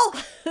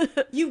 fuckball!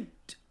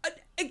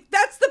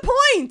 That's the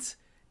point!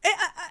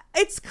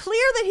 It's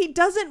clear that he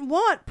doesn't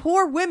want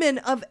poor women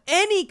of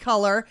any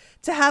color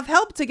to have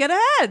help to get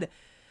ahead.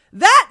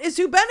 That is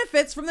who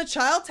benefits from the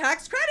child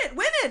tax credit.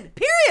 Women,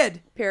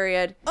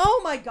 period.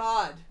 Oh my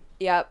God.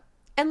 Yep.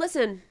 And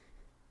listen,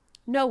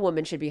 no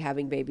woman should be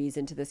having babies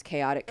into this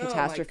chaotic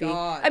catastrophe. Oh my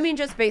God. I mean,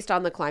 just based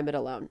on the climate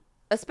alone,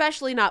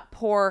 especially not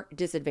poor,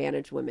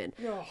 disadvantaged women.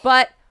 Oh.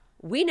 But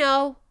we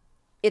know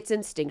it's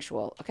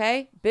instinctual,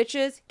 okay?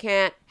 Bitches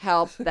can't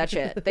help that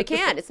shit. They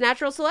can't. It's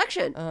natural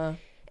selection.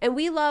 And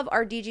we love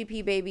our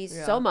DGP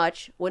babies so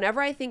much.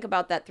 Whenever I think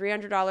about that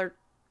 $300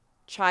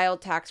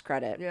 child tax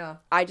credit,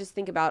 I just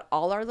think about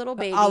all our little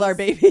babies. All our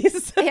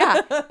babies.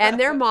 And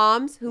their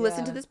moms who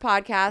listen to this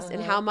podcast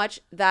and how much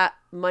that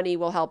money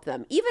will help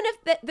them. Even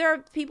if there are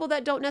people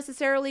that don't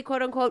necessarily,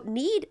 quote unquote,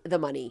 need the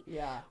money.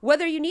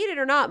 Whether you need it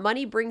or not,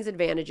 money brings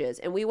advantages.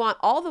 And we want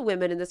all the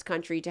women in this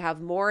country to have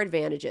more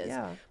advantages.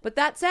 But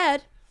that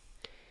said,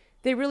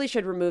 they really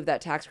should remove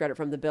that tax credit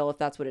from the bill if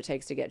that's what it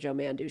takes to get Joe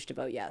Mandouche to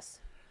vote yes.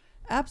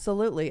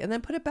 Absolutely. And then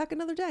put it back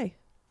another day.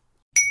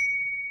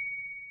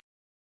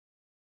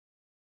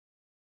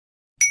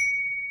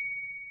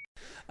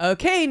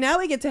 Okay, now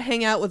we get to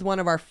hang out with one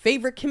of our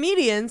favorite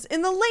comedians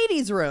in the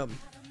ladies' room.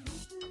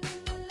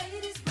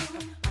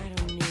 I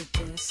don't need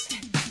this.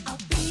 I'll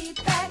be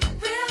back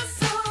real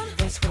soon.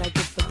 That's what I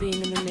get for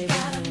being in the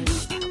neighborhood.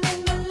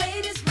 In the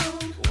ladies'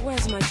 room.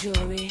 Where's my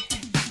jewelry?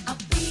 I'll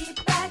be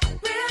back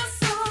real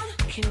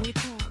soon. Can we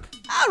talk?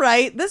 All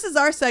right, this is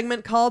our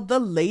segment called The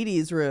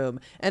Ladies' Room,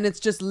 and it's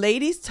just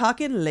ladies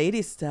talking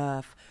lady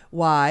stuff.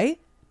 Why?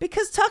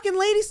 Because talking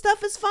lady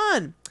stuff is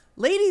fun.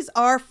 Ladies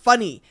are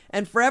funny,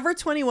 and Forever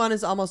 21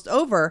 is almost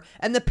over,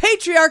 and the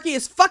patriarchy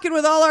is fucking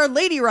with all our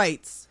lady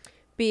rights.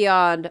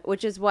 Beyond,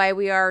 which is why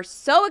we are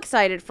so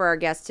excited for our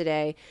guest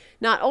today.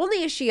 Not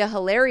only is she a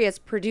hilarious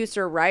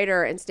producer,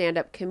 writer, and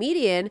stand-up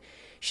comedian,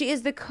 she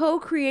is the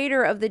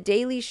co-creator of The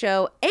Daily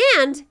Show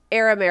and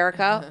Air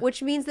America,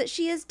 which means that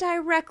she is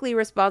directly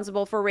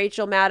responsible for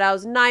Rachel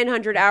Maddow's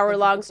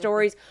 900-hour-long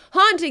stories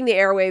haunting the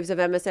airwaves of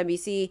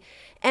MSNBC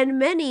and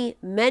many,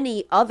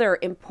 many other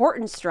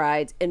important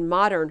strides in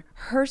modern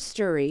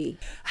herstory.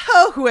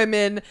 Oh,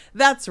 women,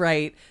 that's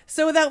right.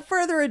 So without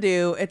further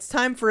ado, it's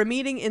time for a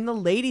meeting in the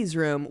ladies'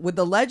 room with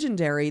the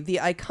legendary, the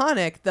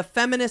iconic, the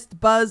feminist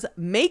buzz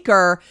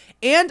maker,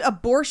 and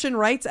abortion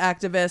rights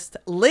activist,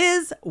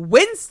 Lizz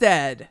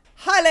Winstead.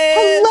 Hi,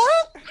 Liz.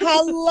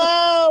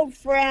 Hello,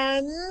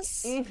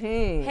 friends.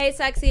 Hey,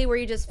 sexy, were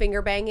you just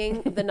finger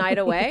banging the night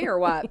away or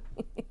what?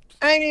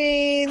 I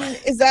mean,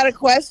 is that a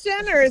question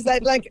or is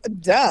that like,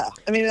 duh?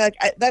 I mean,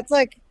 that's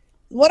like,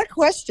 what a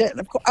question.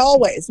 Of course,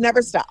 always,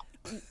 never stop.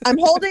 I'm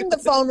holding the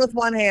phone with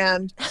one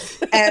hand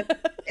and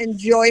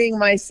enjoying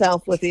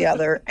myself with the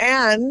other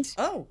and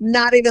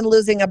not even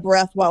losing a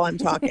breath while I'm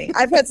talking.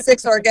 I've had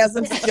 6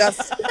 orgasms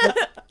just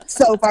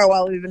so far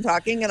while we've been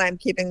talking, and I'm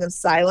keeping them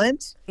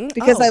silent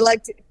because I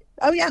like to.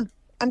 Oh, yeah.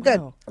 I'm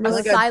good. Wow. I'm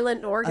really good.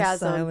 Silent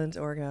orgasm. A silent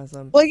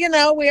orgasm. Well,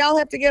 we all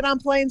have to get on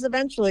planes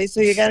eventually, so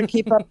you got to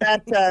keep up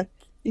that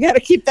You got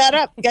to keep that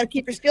up. You got to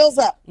keep your skills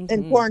up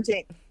in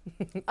quarantine.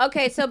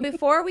 Okay, so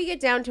before we get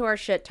down to our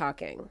shit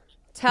talking,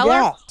 tell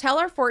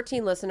our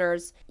 14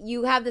 listeners,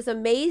 you have this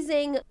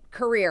amazing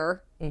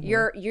career.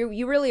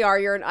 You really are.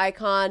 You're an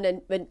icon,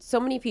 and so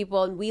many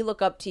people, and we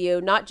look up to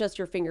you. Not just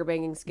your finger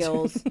banging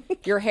skills,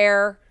 your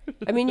hair.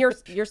 I mean,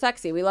 you're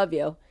sexy. We love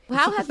you.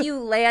 How have you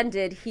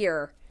landed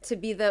here to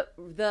be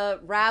the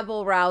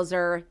rabble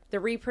rouser, the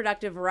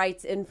reproductive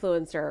rights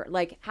influencer?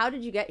 Like, how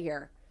did you get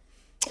here?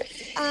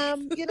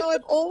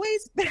 I've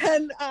always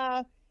been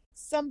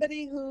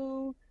somebody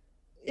who,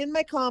 in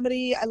my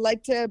comedy, I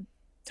like to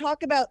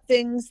talk about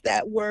things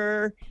that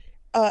were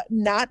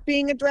not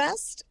being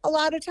addressed a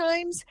lot of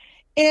times.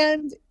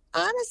 And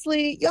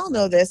honestly, y'all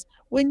know this,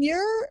 when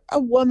you're a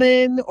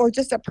woman or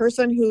just a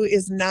person who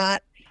is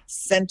not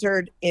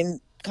centered in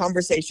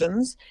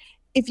conversations,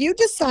 if you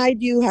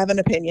decide you have an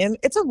opinion,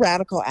 it's a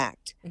radical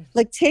act.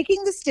 Like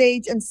taking the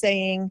stage and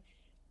saying,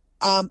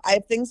 I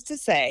have things to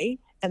say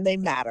and they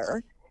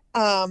matter,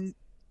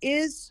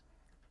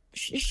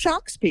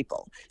 shocks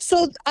people.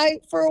 So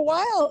for a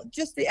while,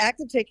 just the act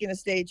of taking a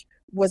stage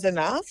was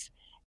enough.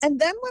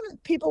 And then when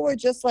people were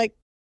just like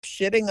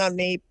shitting on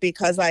me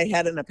because I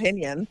had an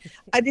opinion,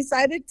 I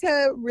decided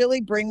to really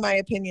bring my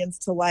opinions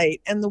to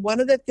light. And one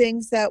of the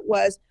things that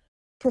was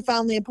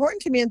profoundly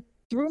important to me, and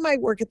through my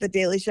work at The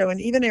Daily Show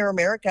and even Air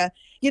America,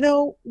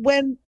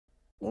 when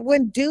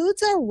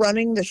dudes are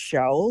running the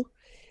show,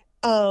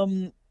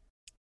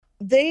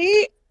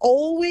 they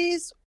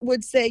always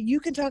would say, you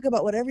can talk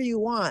about whatever you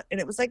want. And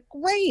it was like,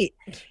 great,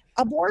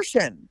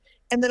 abortion.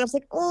 And then I was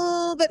like,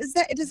 oh, but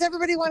does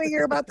everybody want to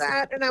hear about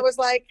that? And I was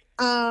like,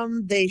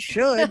 they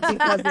should,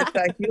 because it's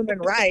a human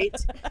right.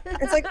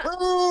 It's like,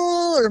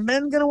 oh, are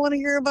men going to want to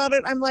hear about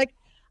it? I'm like,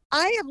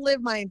 I have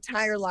lived my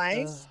entire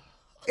life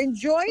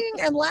enjoying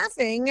and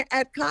laughing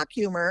at cock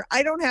humor.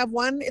 I don't have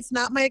one. It's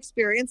not my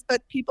experience,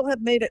 but people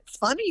have made it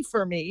funny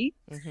for me.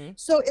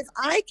 So if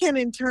I can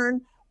in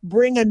turn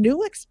bring a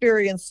new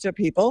experience to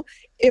people,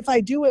 if I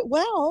do it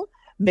well,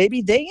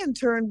 maybe they in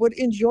turn would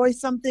enjoy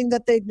something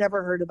that they'd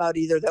never heard about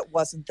either that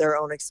wasn't their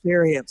own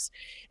experience.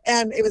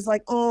 And it was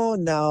like, oh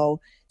no.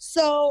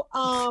 So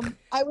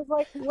I was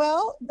like,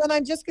 well, then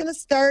I'm just going to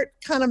start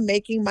kind of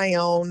making my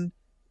own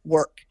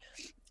work.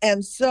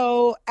 And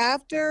so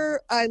after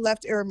I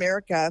left Air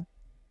America,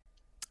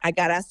 I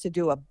got asked to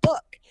do a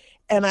book.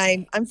 And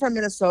I'm from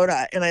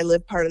Minnesota, and I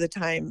lived part of the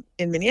time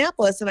in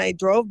Minneapolis, and I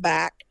drove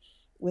back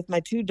with my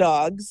 2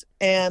 dogs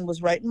and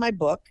was writing my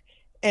book.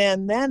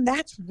 And then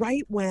that's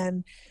right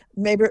when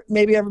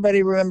maybe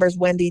everybody remembers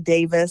Wendy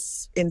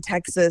Davis in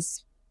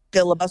Texas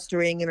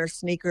filibustering in her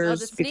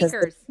sneakers,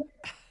 because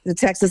the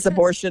Texas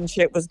abortion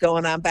shit was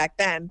going on back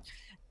then.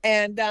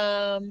 And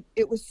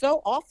it was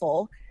so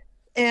awful.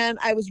 And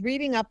I was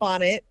reading up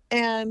on it.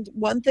 And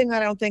one thing I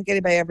don't think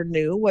anybody ever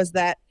knew was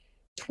that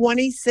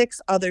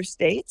 26 other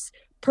states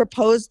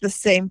proposed the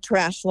same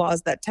trash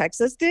laws that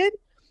Texas did.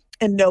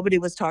 And nobody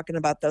was talking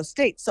about those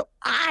states. So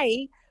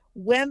I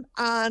went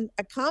on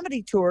a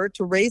comedy tour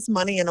to raise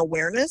money and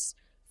awareness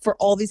for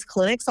all these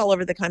clinics all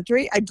over the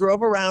country. I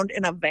drove around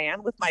in a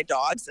van with my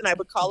dogs, and I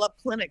would call up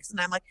clinics,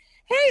 and I'm like,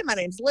 hey, my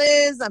name's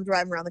Liz. I'm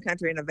driving around the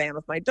country in a van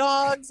with my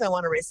dogs. I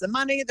want to raise some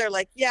money. They're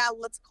like, yeah,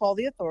 let's call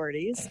the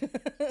authorities.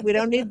 We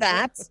don't need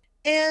that.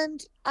 And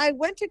I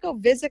went to go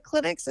visit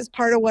clinics as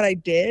part of what I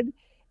did.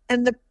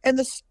 And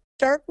the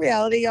stark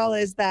reality, y'all,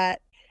 is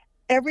that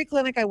every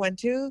clinic I went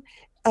to,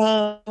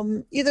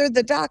 either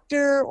the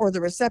doctor or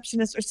the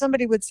receptionist or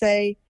somebody would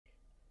say,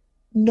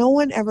 no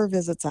one ever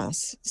visits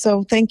us.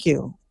 So thank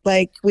you.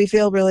 Like, we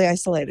feel really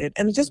isolated.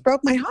 And it just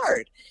broke my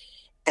heart.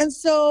 And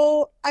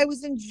so I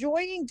was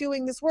enjoying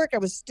doing this work. I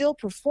was still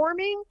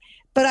performing,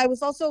 but I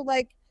was also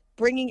like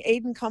bringing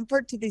aid and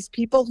comfort to these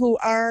people who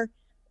are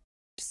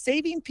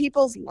saving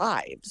people's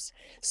lives.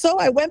 So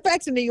I went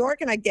back to New York,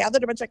 and I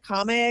gathered a bunch of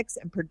comics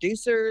and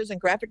producers and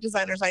graphic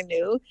designers I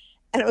knew.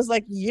 And it was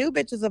like, you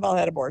bitches have all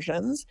had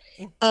abortions.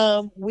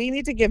 We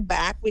need to give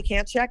back. We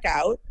can't check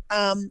out.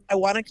 I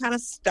want to kind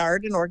of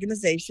start an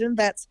organization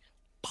that's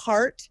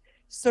part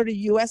sort of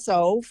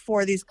USO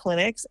for these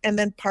clinics, and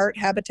then part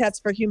Habitats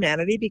for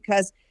Humanity,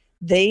 because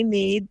they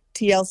need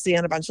TLC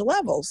on a bunch of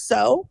levels.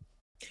 So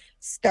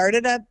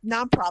started a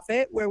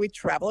nonprofit where we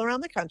travel around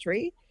the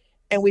country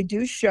and we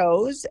do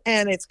shows,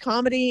 and it's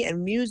comedy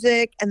and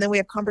music. And then we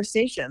have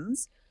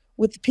conversations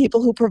with the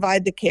people who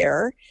provide the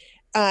care.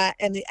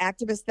 And the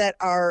activists that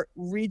are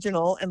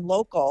regional and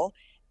local.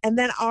 And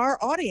then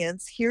our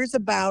audience hears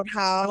about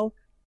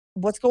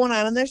what's going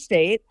on in their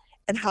state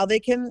and how they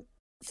can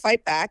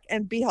fight back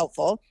and be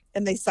helpful.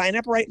 And they sign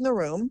up right in the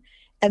room.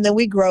 And then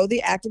we grow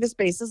the activist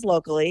bases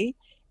locally.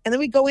 And then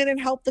we go in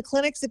and help the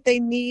clinics if they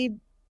need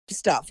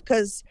stuff.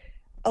 Because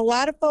a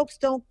lot of folks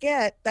don't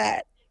get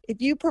that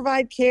if you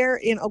provide care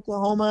in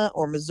Oklahoma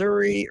or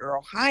Missouri or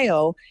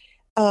Ohio,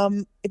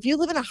 if you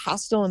live in a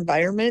hostile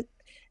environment,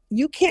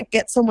 you can't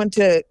get someone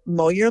to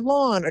mow your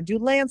lawn or do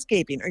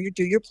landscaping or you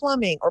do your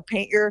plumbing or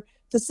paint your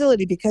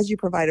facility because you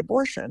provide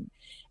abortion.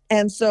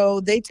 And so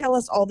they tell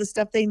us all the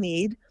stuff they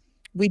need.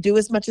 We do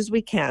as much as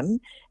we can.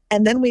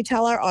 And then we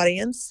tell our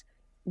audience,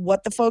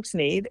 what the folks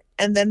need.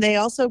 And then they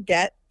also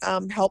get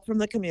help from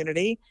the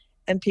community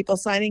and people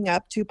signing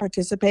up to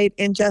participate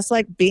in just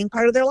like being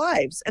part of their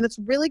lives. And it's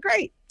really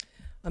great.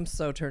 I'm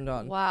so turned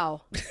on.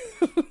 Wow.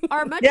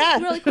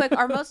 Just really quick,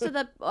 are most of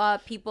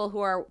the people who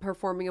are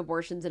performing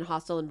abortions in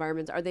hostile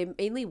environments, are they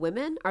mainly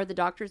women? Are the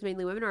doctors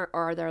mainly women, or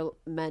are there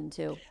men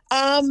too?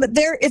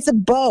 It's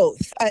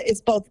both.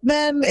 It's both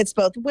men, it's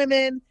both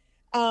women.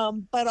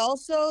 But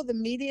also the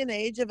median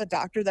age of a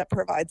doctor that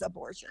provides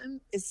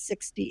abortion is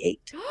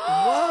 68.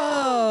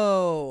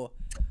 Whoa.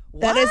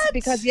 That is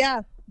because,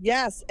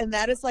 yes. And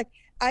that is like,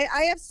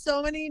 I have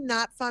so many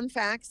not fun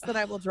facts that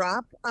I will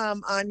drop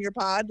on your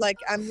pod. Like,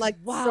 I'm like,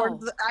 wow.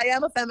 I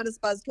am a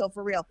feminist buzzkill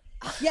for real.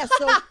 Yes.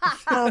 So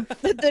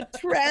the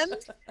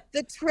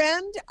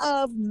trend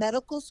of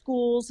medical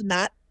schools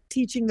not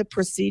teaching the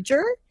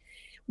procedure,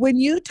 when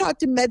you talk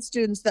to med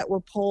students that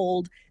were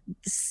polled,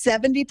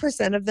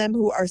 70% of them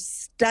who are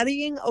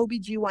studying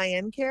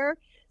OBGYN care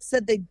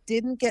said they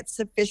didn't get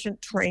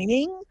sufficient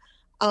training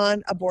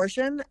on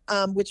abortion,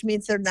 which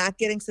means they're not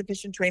getting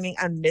sufficient training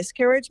on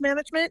miscarriage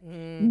management.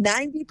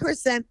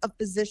 90% of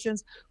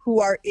physicians who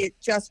are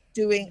just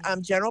doing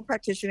general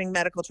practicing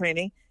medical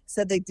training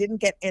said they didn't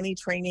get any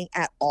training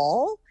at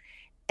all.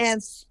 And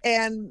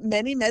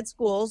many med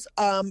schools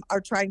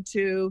are trying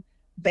to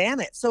ban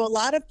it. So a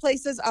lot of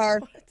places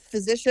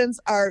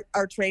physicians are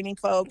training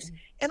folks.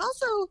 And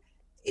also,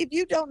 if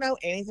you don't know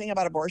anything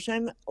about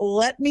abortion,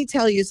 let me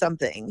tell you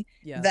something,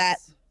 that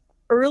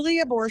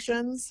early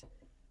abortions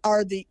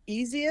are the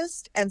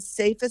easiest and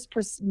safest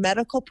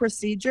medical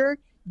procedure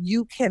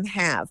you can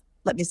have.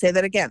 Let me say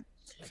that again.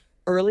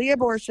 Early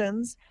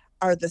abortions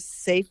are the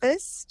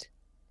safest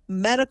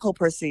medical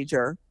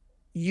procedure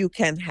you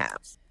can have.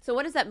 So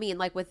what does that mean?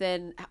 Like what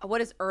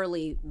does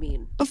early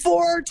mean?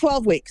 Before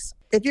 12 weeks.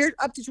 If you're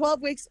up to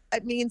 12 weeks,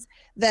 it means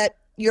that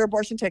your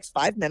abortion takes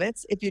 5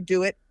 minutes if you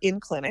do it in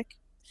clinic.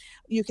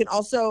 You can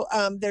also,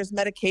 there's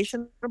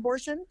medication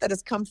abortion that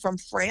has come from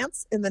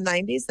France in the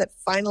 90s that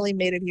finally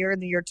made it here in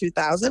the year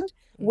 2000,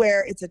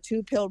 where it's a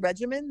 2-pill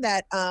regimen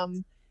that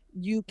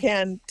you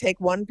can take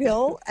 1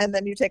 pill and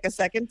then you take a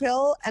second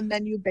pill and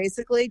then you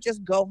basically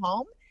just go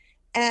home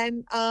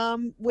and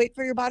wait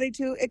for your body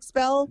to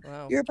expel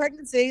your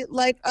pregnancy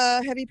like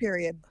a heavy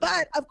period.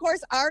 But of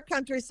course, our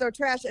country's so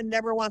trash and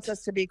never wants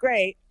us to be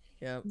great.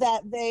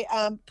 That they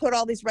put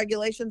all these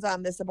regulations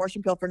on this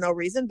abortion pill for no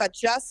reason. But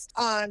just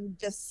on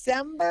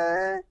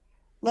December,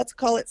 let's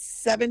call it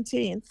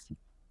 17th,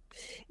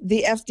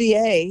 the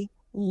FDA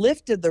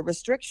lifted the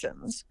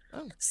restrictions,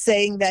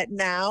 saying that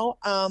now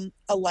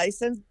a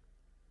licensed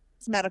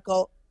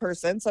medical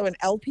person, so an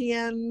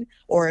LPN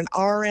or an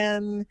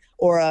RN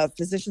or a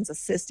physician's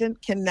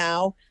assistant, can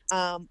now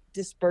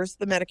disperse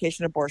the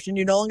medication abortion.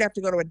 You no longer have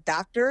to go to a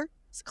doctor's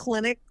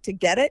clinic to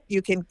get it.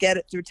 You can get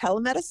it through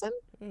telemedicine.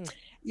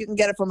 You can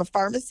get it from a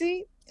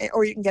pharmacy,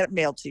 or you can get it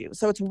mailed to you.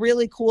 So it's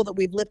really cool that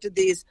we've lifted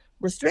these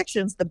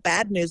restrictions. The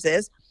bad news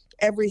is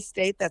every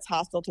state that's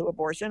hostile to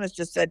abortion has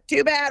just said,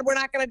 too bad, we're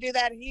not going to do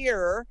that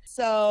here.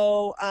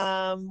 So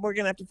we're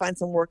going to have to find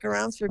some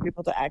workarounds for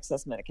people to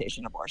access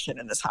medication abortion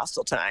in this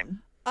hostile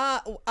time.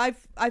 I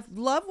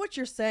love what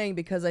you're saying,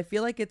 because I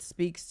feel like it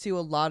speaks to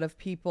a lot of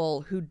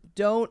people who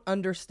don't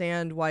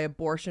understand why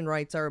abortion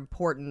rights are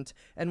important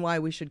and why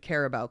we should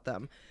care about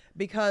them.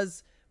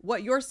 Because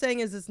what you're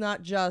saying is it's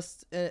not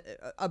just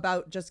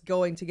about just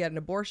going to get an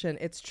abortion.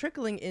 It's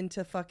trickling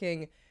into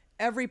fucking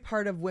every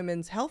part of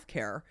women's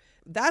healthcare.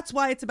 That's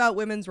why it's about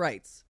women's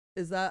rights.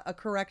 Is that a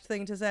correct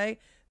thing to say?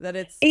 That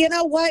it's... You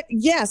know what?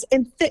 Yes.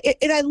 And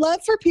I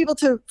love for people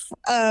to,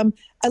 I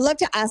love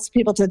to ask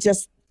people to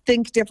just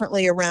think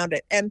differently around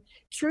it. And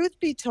truth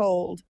be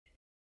told,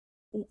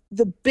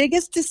 the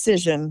biggest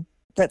decision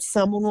that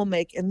someone will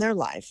make in their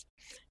life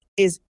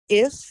is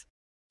if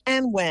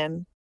and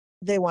when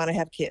they want to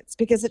have kids,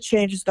 because it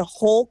changes the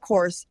whole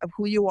course of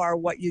who you are,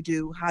 what you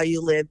do, how you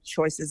live,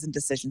 choices and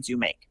decisions you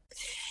make.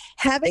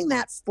 Having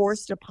that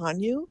forced upon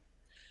you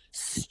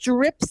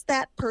strips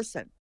that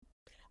person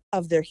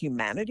of their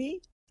humanity,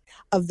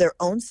 of their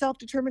own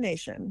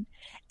self-determination,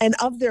 and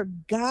of their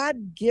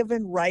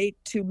God-given right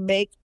to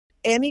make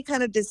any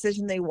kind of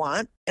decision they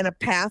want and a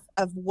path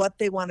of what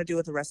they want to do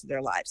with the rest of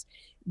their lives.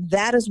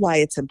 That is why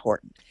it's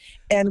important.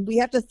 And we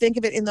have to think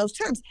of it in those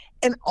terms.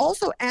 And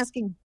also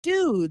asking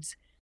dudes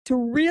to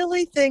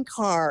really think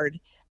hard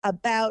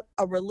about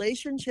a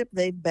relationship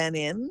they've been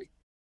in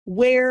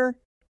where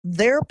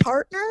their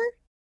partner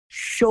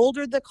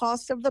shouldered the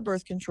cost of the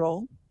birth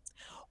control,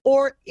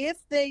 or if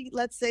they,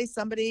 let's say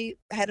somebody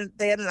had an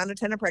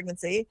unattended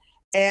pregnancy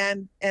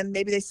and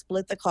maybe they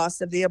split the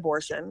cost of the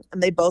abortion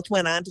and they both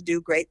went on to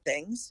do great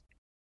things.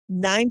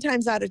 9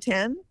 times out of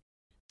 10,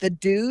 the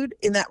dude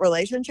in that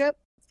relationship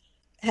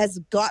has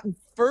gotten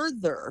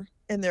further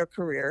in their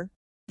career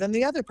than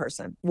the other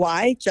person.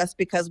 Why? Just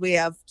because we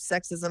have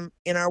sexism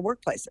in our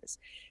workplaces.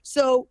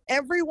 So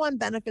everyone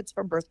benefits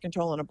from birth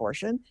control and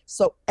abortion.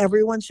 So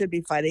everyone should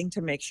be fighting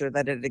to make sure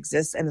that it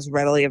exists and is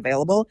readily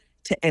available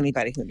to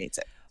anybody who needs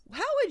it.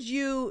 How would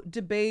you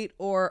debate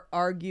or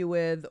argue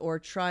with or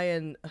try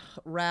and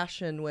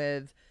ration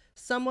with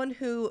someone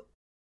who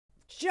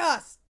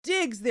just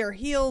digs their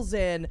heels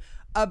in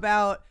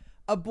about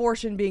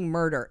abortion being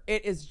murder.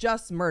 It is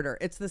just murder.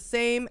 It's the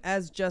same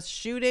as just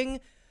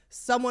shooting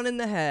someone in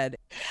the head.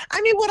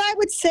 I mean, what I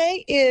would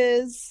say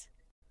is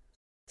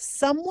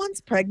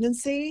someone's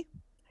pregnancy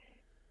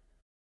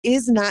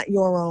is not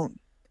your own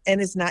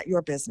and is not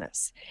your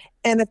business.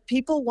 And if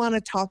people want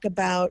to talk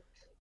about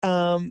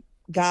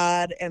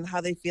God and how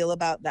they feel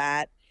about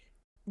that,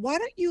 why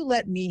don't you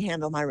let me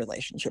handle my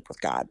relationship with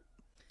God?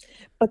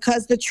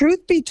 Because the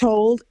truth be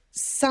told,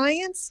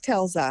 science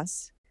tells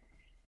us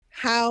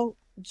how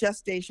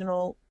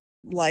gestational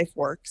life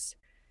works.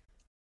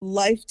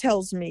 Life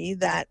tells me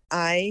that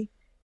I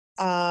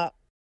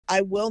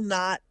will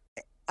not,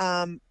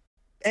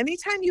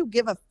 anytime you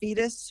give a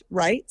fetus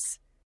rights,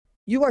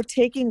 you are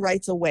taking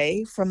rights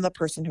away from the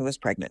person who is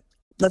pregnant.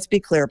 Let's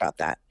be clear about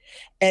that.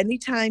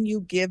 Anytime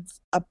you give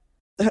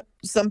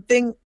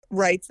something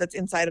rights that's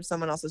inside of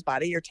someone else's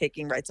body, you're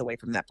taking rights away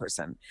from that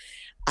person.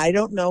 I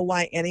don't know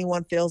why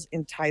anyone feels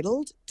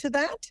entitled to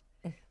that.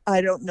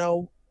 I don't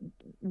know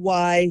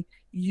why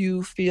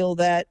you feel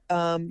that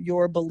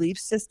your belief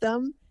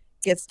system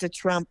gets to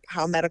trump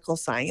how medical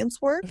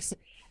science works.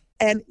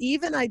 And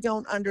even I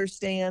don't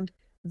understand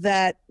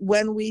that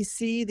when we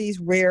see these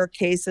rare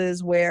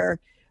cases where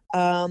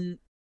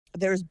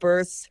there's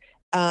births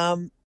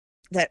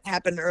that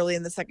happen early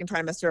in the second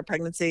trimester of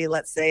pregnancy,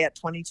 let's say at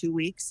 22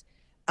 weeks,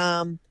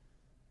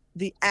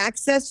 the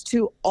access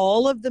to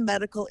all of the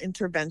medical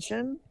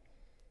intervention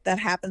that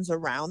happens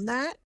around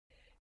that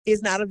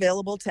is not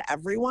available to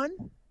everyone.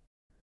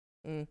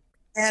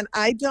 And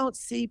I don't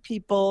see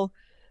people,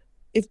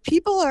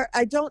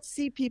 I don't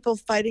see people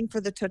fighting for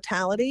the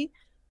totality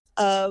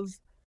of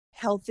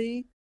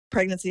healthy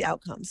pregnancy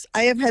outcomes.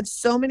 I have had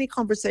so many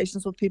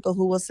conversations with people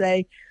who will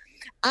say,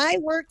 I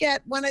work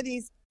at one of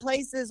these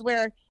places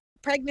where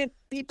pregnant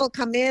people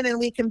come in and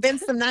we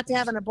convince them not to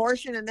have an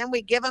abortion, and then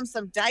we give them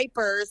some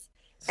diapers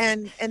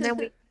and then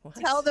we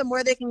tell them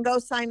where they can go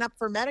sign up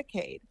for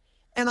Medicaid.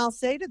 And I'll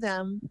say to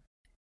them,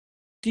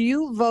 do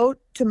you vote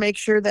to make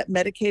sure that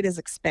Medicaid is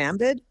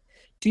expanded?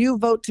 Do you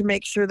vote to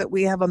make sure that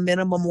we have a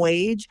minimum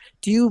wage?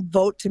 Do you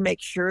vote to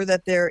make sure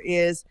that there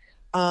is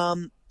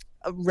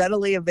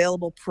readily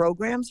available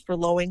programs for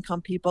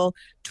low-income people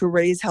to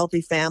raise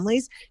healthy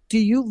families? Do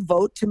you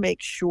vote to make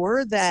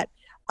sure that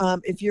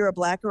if you're a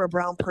Black or a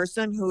brown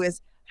person who is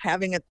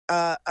having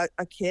a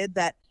kid,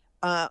 that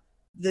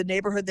the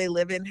neighborhood they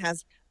live in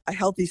has a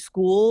healthy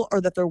school, or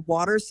that their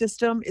water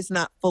system is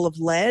not full of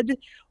lead,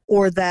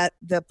 or that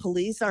the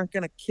police aren't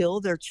going to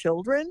kill their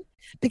children?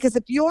 Because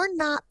if you're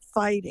not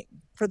fighting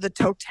for the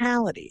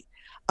totality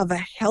of a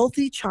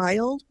healthy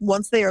child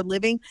once they are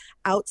living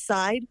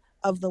outside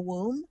of the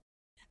womb,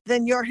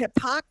 then your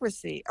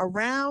hypocrisy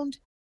around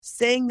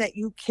saying that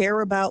you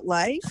care about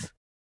life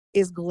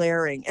is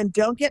glaring. And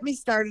don't get me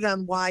started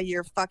on why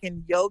your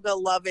fucking yoga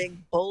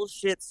loving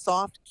bullshit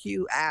soft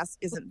Q ass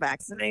isn't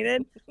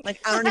vaccinated.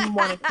 Like, I don't even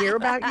want to hear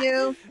about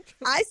you.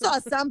 I saw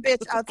some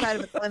bitch outside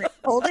of a clinic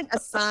holding a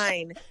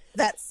sign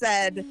that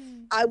said,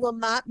 I will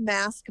not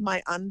mask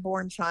my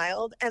unborn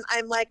child. And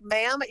I'm like,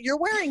 ma'am, you're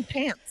wearing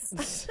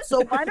pants.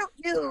 So why don't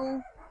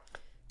you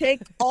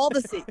take all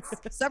the seats,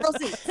 several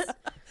seats?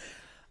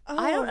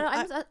 I don't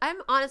know. I'm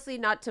honestly,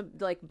 not to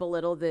like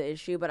belittle the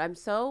issue, but I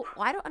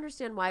don't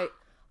understand why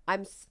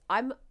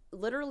I'm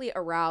literally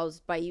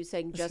aroused by you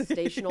saying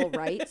gestational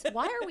rights.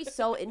 Why are we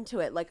so into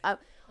it? Like,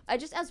 I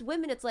just, as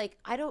women, it's like,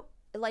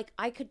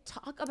 I could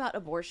talk about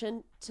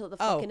abortion till the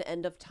fucking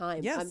end of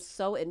time. Yes. I'm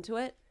so into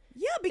it.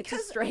 Yeah, because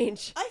it's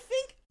strange. I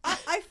think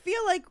I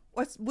feel like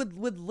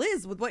with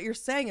Liz, with what you're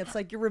saying, it's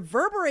like you're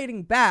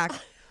reverberating back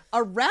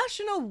a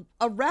rational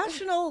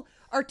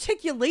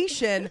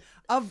articulation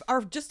of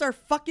our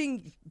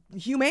fucking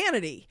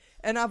humanity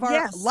and of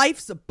our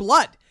life's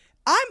blood.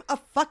 I'm a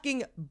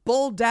fucking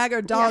bull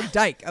dagger dog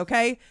dyke,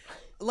 okay?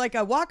 Like,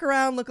 I walk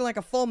around looking like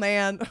a full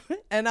man,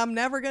 and I'm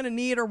never gonna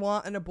need or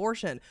want an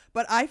abortion.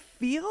 But I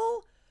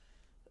feel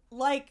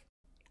like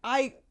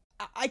I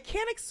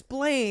can't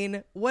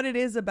explain what it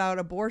is about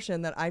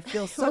abortion that I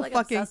feel so like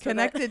fucking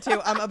connected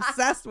to. I'm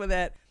obsessed with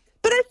it.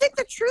 But I think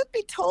the truth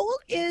be told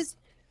is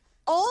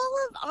all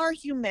of our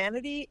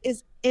humanity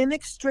is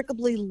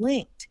inextricably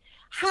linked.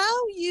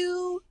 How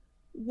you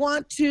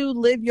want to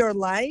live your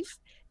life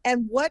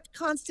and what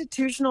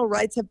constitutional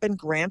rights have been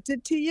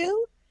granted to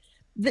you.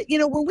 That, you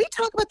know, when we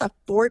talk about the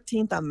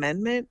 14th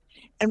Amendment,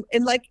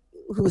 and like,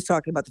 who was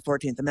talking about the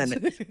 14th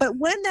Amendment, but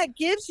when that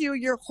gives you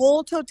your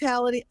whole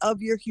totality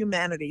of your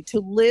humanity to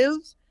live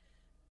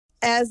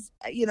as,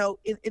 you know,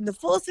 in the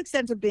fullest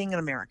extent of being an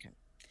American,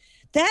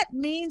 that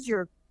means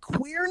your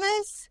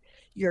queerness,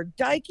 your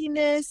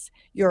dykiness,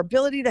 your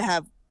ability to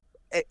have,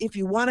 if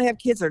you want to have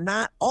kids or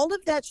not, all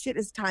of that shit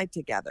is tied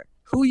together.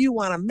 Who you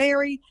want to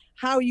marry,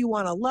 how you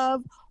want to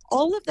love,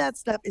 all of that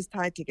stuff is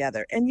tied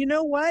together. And you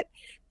know what?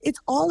 It's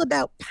all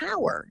about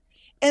power.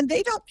 And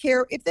they don't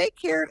care. If they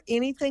cared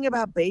anything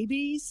about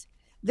babies,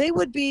 they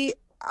would be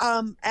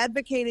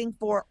advocating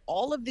for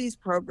all of these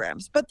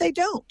programs. But they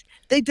don't.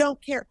 They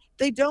don't care.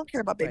 They don't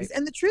care about babies. Right.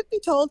 And the truth be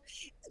told,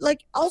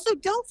 like, also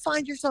don't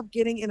find yourself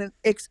getting in an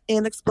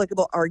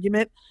inexplicable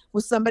argument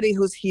with somebody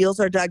whose heels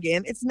are dug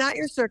in. It's not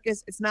your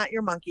circus. It's not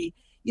your monkey.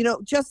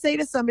 Just say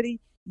to somebody,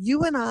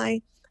 you and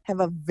I have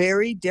a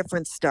very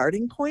different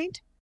starting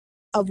point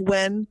of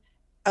when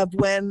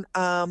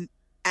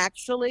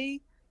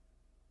actually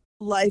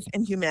life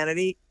and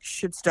humanity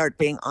should start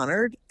being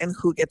honored and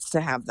who gets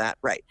to have that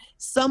right.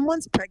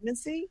 Someone's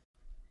pregnancy,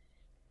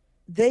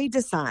 they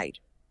decide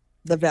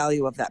the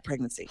value of that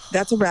pregnancy.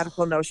 That's a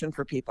radical notion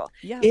for people.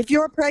 Yeah. If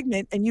you're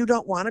pregnant and you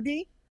don't want to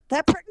be,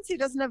 that pregnancy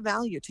doesn't have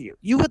value to you.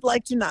 You would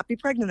like to not be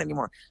pregnant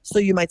anymore. So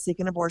you might seek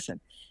an abortion.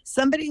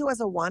 Somebody who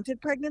has a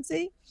wanted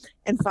pregnancy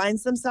and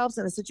finds themselves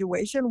in a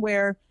situation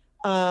where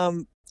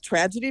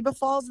tragedy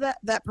befalls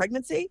that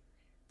pregnancy,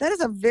 that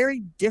is a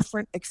very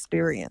different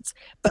experience.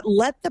 But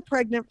let the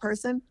pregnant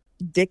person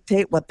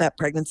dictate what that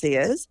pregnancy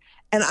is.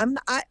 And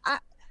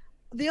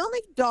the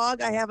only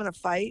dog I have in a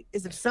fight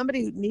is if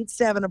somebody who needs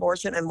to have an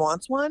abortion and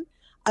wants one,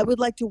 I would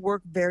like to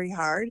work very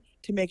hard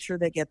to make sure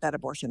they get that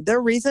abortion.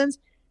 Their reasons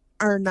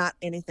are not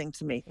anything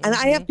to me. And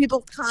I have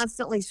people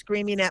constantly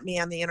screaming at me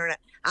on the internet,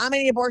 how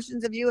many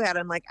abortions have you had?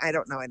 I'm like, I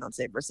don't know. I don't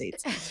save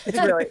receipts. It's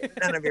really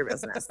none of your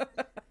business.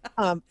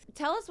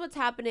 Tell us what's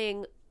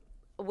happening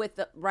with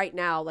right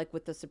now, like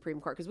with the Supreme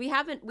Court, because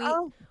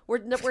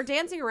we're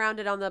dancing around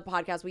it on the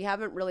podcast. We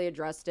haven't really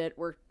addressed it.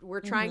 We're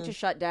trying to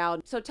shut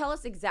down. So tell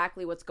us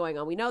exactly what's going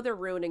on. We know they're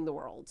ruining the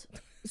world.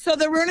 So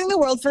they're ruining the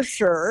world for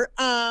sure.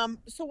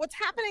 So what's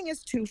happening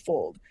is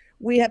twofold.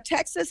 We have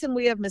Texas and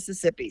we have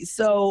Mississippi.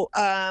 So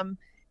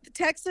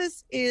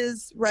Texas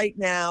is right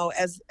now,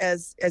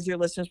 as your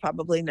listeners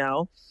probably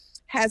know,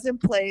 has in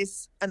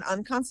place an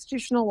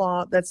unconstitutional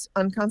law that's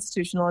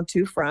unconstitutional on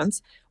two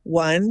fronts.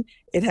 One,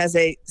 it has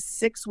a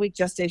 6-week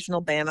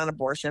gestational ban on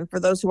abortion. For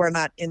those who are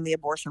not in the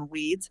abortion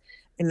weeds,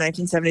 in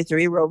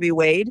 1973, Roe v.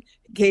 Wade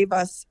gave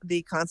us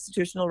the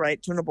constitutional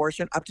right to an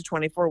abortion up to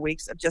 24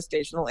 weeks of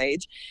gestational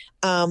age.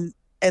 And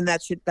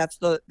that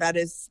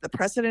is the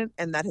precedent,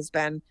 and that has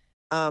been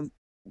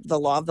the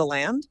law of the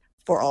land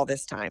for all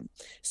this time.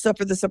 So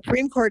for the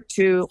Supreme Court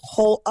to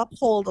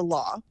uphold a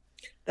law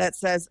that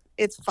says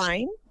it's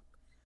fine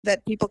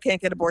that people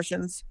can't get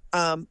abortions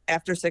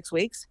after 6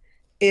 weeks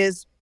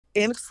is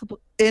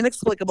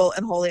inexplicable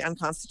and wholly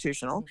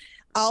unconstitutional.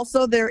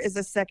 Also, there is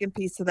a second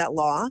piece to that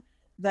law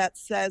that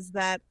says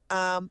that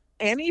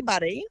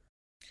anybody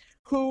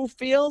who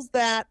feels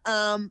that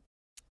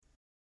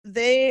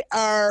they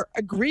are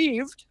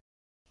aggrieved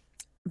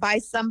by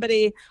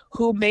somebody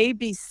who may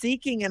be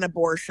seeking an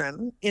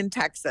abortion in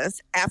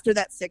Texas after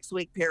that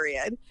 6-week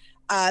period,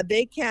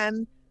 they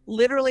can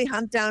literally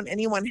hunt down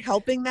anyone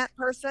helping that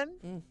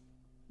person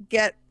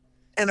get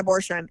an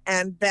abortion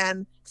and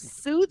then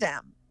sue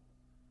them.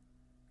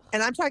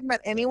 And I'm talking about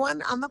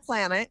anyone on the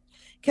planet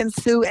can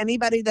sue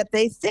anybody that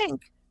they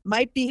think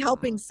might be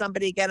helping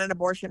somebody get an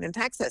abortion in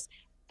Texas.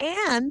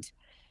 And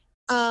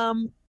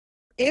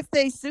if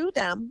they sue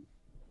them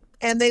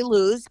and they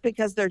lose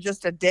because they're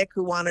just a dick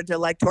who wanted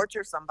to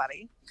torture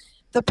somebody,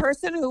 the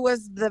person who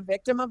was the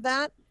victim of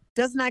that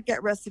does not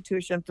get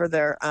restitution for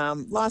their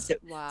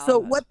lawsuit. Wow.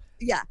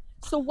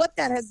 So what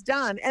that has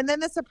done, and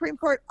then the Supreme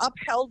Court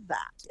upheld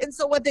that. And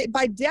so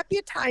by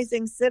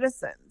deputizing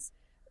citizens,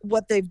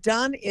 what they've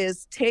done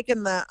is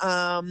taken the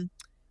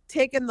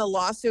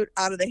lawsuit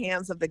out of the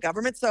hands of the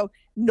government. So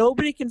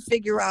nobody can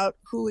figure out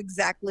who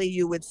exactly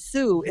you would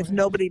sue if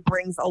nobody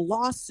brings a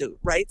lawsuit,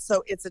 right?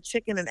 So it's a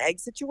chicken and egg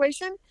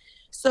situation.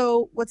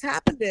 So what's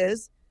happened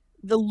is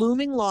the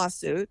looming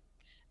lawsuit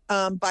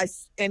by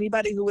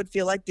anybody who would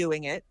feel like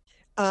doing it,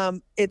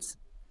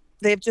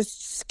 they've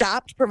just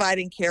stopped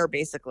providing care,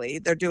 basically.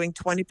 They're doing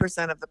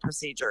 20% of the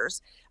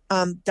procedures.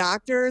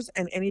 Doctors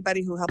and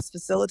anybody who helps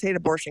facilitate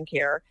abortion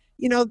care,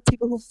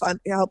 people who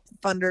help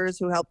funders,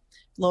 who help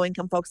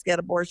low-income folks get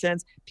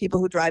abortions, people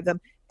who drive them,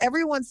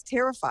 everyone's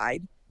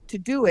terrified to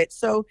do it.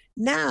 So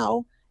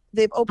now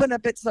they've opened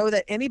up it so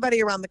that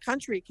anybody around the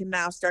country can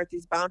now start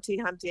these bounty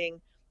hunting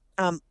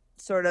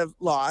sort of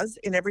laws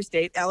in every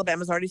state.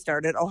 Alabama's already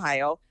started,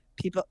 Ohio,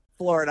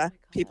 Florida,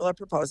 people are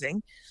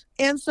proposing.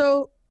 And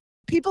so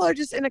people are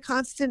just in a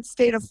constant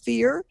state of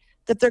fear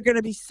that they're going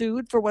to be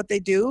sued for what they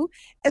do.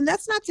 And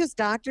that's not just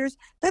doctors.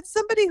 That's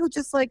somebody who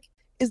just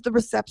is the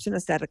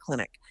receptionist at a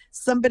clinic.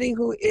 Somebody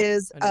who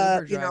is,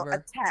 a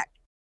tech.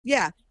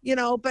 Yeah.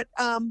 But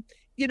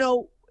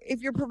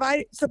if you're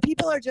providing, so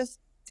people are just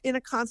in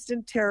a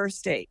constant terror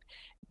state.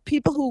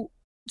 People who,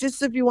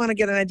 just if you want to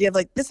get an idea of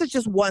this is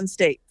just one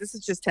state, this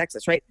is just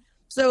Texas, right?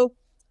 So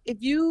if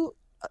you,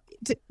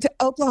 to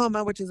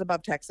Oklahoma, which is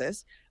above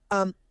Texas,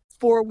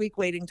 4-week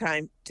waiting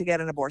time to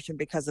get an abortion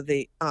because of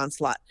the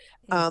onslaught.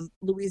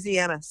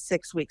 Louisiana,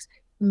 6 weeks.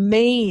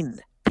 Maine,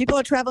 people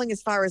are traveling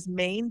as far as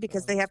Maine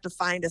because they have to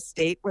find a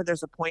state where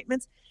there's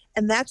appointments,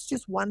 and that's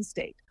just one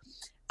state.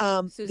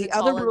 Susan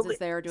Collins is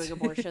there doing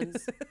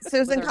abortions.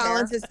 Susan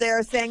Collins is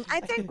there saying, I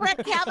think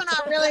Brett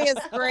Kavanaugh really is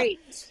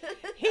great.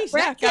 He's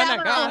not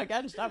gonna go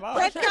against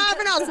abortion. Brett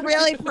Kavanaugh's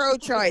really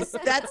pro-choice.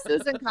 That's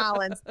Susan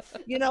Collins.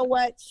 You know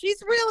what?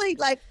 She's really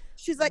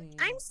She's like,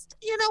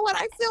 you know what?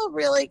 I feel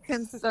really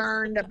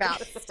concerned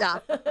about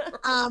stuff.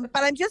 But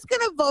I'm just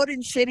going to vote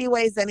in shitty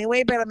ways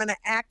anyway, but I'm going to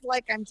act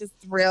like I'm just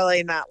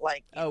really not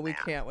like we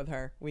can't with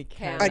her. We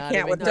can't. I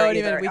can't with her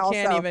either. We Also,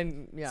 can't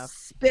even,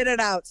 spit it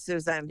out,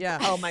 Susan. Yeah.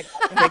 Oh my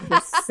God. It takes me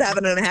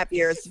 7.5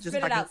 years to just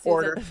fucking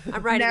order.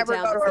 I'm writing Never it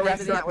down. go to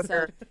It's a the name of the restaurant with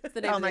her.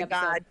 episode. Oh my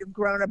God. You've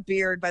grown a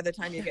beard by the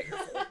time you get your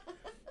food.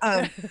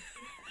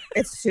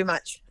 It's too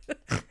much.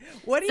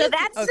 What do you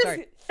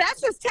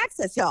that's just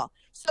Texas, y'all.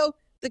 So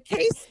the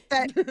case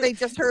that they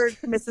just heard,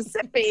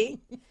 Mississippi,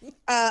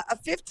 a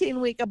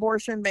 15-week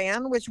abortion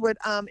ban, which would,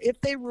 if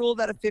they rule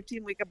that a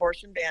 15-week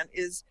abortion ban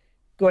is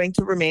going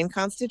to remain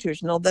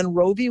constitutional, then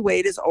Roe v.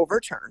 Wade is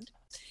overturned.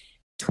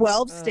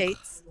 12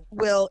 states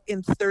will,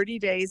 in 30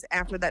 days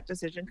after that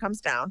decision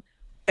comes down,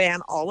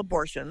 ban all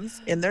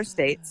abortions in their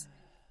states.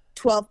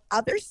 12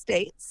 other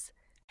states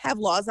have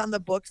laws on the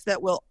books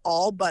that will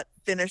all but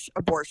finish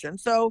abortion.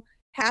 So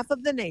half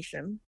of the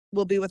nation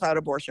will be without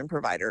abortion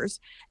providers,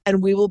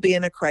 and we will be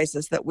in a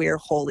crisis that we are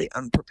wholly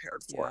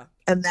unprepared for. Yeah.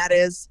 And that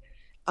is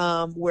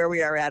where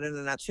we are at in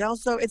a nutshell.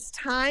 So it's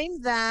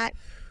time that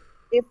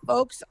if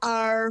folks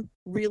are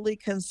really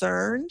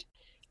concerned,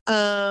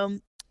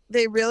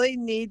 they really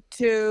need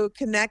to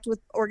connect with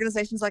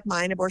organizations like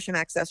mine, Abortion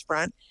Access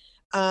Front,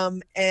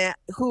 and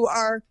who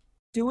are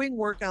doing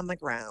work on the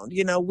ground.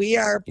 You know, we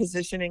are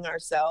positioning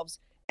ourselves,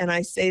 and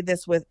I say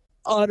this with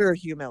utter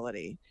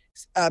humility,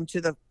 to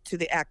the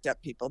ACT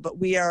UP people, but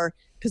we are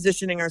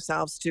positioning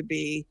ourselves to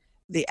be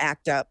the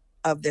ACT UP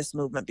of this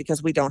movement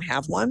because we don't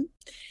have one,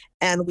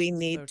 and we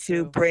need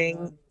to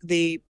bring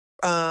the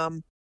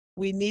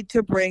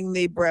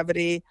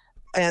brevity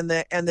and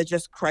the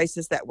just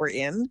crisis that we're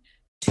in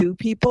to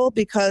people,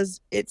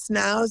 because it's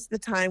now's the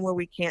time where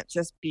we can't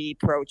just be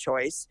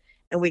pro-choice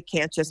and we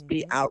can't just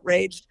be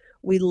outraged.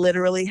 We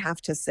literally have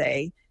to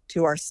say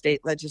to our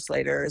state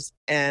legislators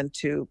and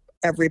to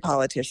every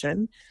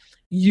politician,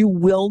 you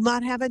will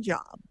not have a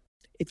job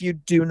if you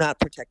do not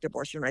protect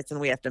abortion rights,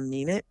 and we have to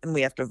mean it, and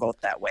we have to vote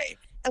that way.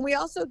 And we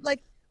also,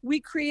 we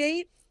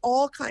create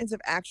all kinds of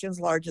actions,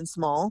 large and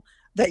small,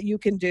 that you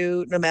can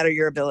do no matter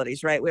your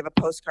abilities, right? We have a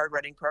postcard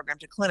writing program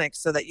to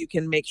clinics so that you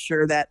can make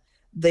sure that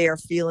they are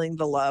feeling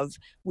the love.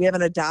 We have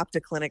an Adopt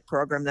a Clinic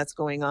program that's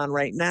going on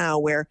right now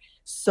where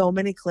so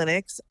many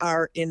clinics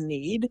are in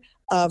need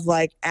of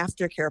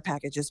aftercare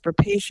packages for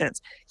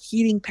patients,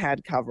 heating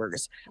pad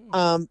covers.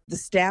 The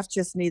staff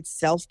just needs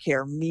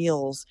self-care,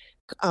 meals,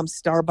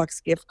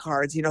 Starbucks gift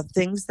cards,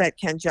 things that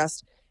can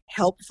just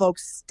help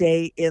folks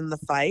stay in the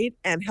fight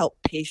and help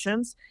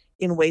patients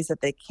in ways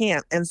that they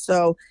can't. And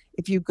so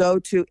if you go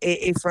to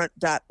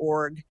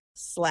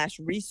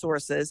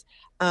aafront.org/resources,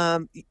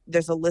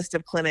 there's a list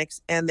of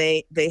clinics, and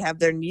they have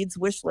their needs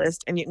wish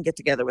list, and you can get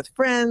together with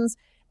friends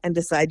and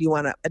decide you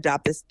want to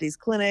adopt these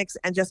clinics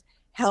and just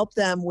help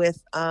them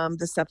with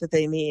the stuff that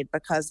they need,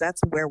 because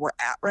that's where we're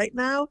at right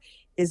now,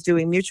 is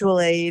doing mutual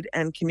aid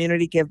and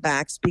community give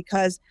backs.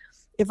 Because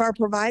if our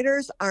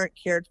providers aren't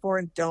cared for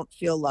and don't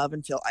feel love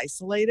and feel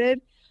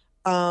isolated,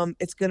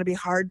 it's going to be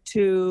hard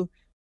to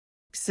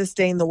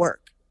sustain the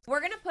work. We're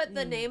going to put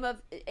the name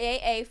of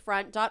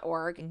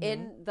aafront.org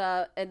in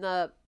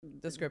the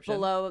description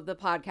below the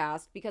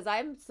podcast, because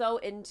I'm so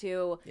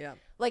into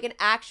an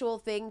actual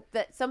thing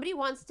that somebody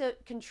wants to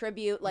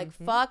contribute.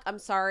 Fuck, I'm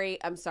sorry,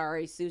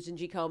 Susan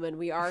G. Komen,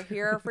 we are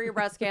here for your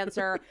breast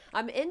cancer.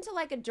 I'm into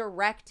a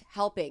direct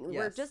helping.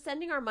 We're just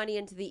sending our money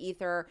into the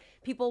ether.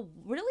 People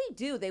really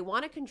do. They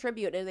want to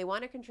contribute, and they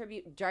want to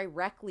contribute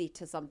directly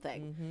to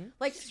something.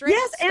 Straight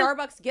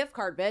Starbucks gift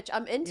card, bitch.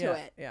 I'm into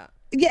it. Yeah,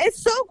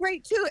 it's so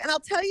great too. And I'll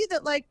tell you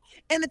that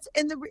and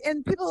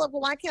people are like,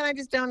 well, why can't I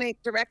just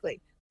donate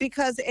directly?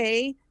 Because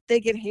they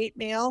get hate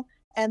mail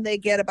and they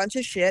get a bunch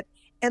of shit,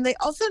 and they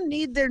also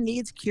need their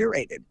needs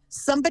curated.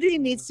 Somebody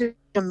needs to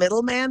be a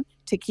middleman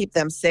to keep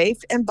them safe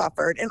and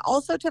buffered, and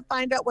also to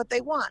find out what they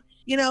want.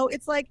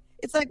 It's like,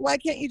 why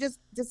can't you just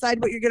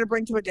decide what you're going to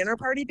bring to a dinner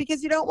party?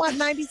 Because you don't want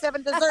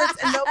 97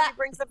 desserts and nobody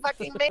brings a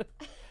fucking meal.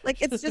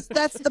 It's just,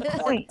 that's the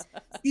point.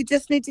 You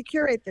just need to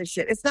curate this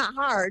shit. It's not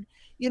hard,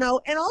 and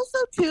also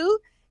too,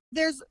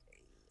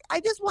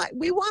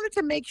 we wanted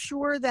to make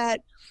sure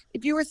that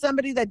if you were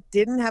somebody that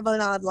didn't have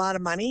a lot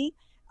of money,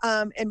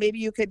 and maybe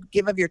you could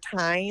give of your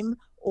time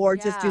or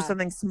just do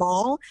something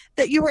small,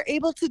 that you were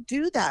able to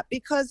do that.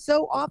 Because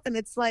so often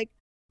it's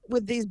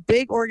with these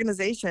big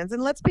organizations,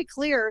 and let's be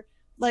clear,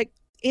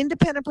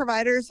 independent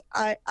providers,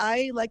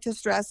 I like to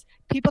stress,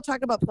 people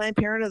talk about Planned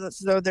Parenthood as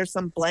though there's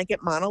some blanket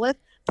monolith.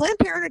 Planned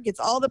Parenthood gets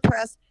all the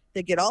press,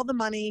 they get all the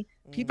money,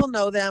 people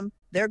know them,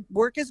 their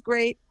work is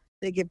great,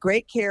 they give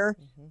great care,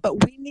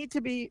 but we need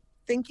to be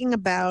thinking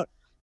about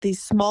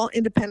these small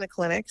independent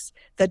clinics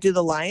that do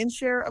the lion's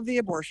share of the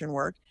abortion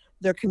work.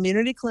 They're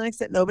community clinics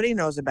that nobody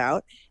knows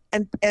about.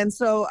 And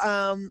so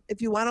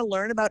if you want to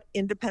learn about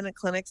independent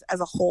clinics as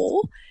a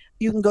whole,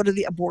 you can go to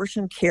the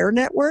Abortion Care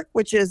Network,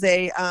 which is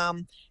a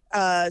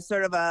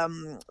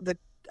the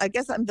I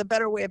guess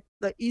the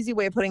easy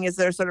way of putting it is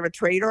they're sort of a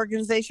trade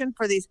organization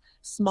for these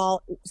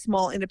small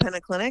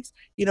independent clinics.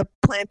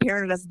 Planned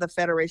Parenthood is the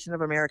Federation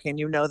of America, and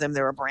them,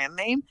 they're a brand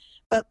name.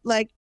 But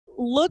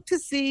look to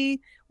see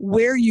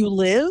where you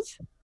live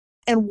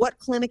and what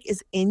clinic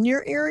is in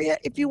your area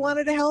if you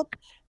wanted to help.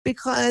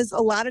 Because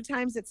a lot of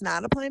times it's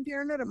not a Planned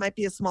Parenthood. It might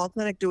be a small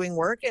clinic doing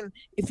work. And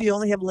if you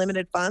only have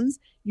limited funds,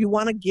 you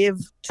want to give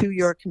to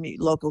your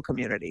local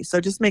community.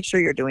 So just make sure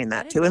you're doing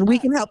that too. And we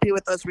can help you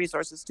with those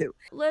resources too.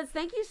 Liz,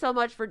 thank you so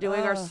much for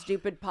doing our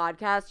stupid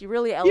podcast. You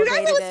really elevated it.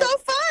 You guys, it was so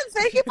fun.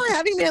 Thank you for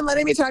having me and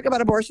letting me talk about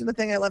abortion, the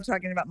thing I love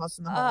talking about most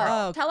in the whole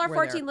world. Tell our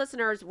 14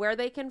 listeners where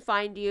they can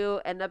find you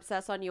and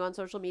obsess on you on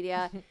social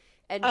media.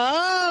 And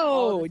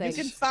you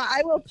can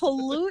I will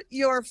pollute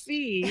your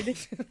feed.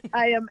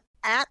 I am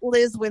at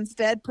Lizz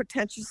Winstead,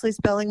 pretentiously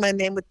spelling my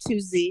name with 2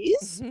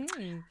 Z's.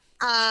 Mm-hmm.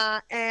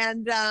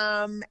 And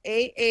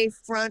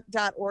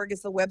aafront.org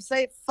is the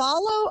website.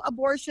 Follow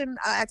Abortion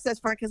Access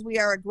Front because we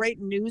are a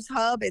great news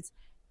hub. It's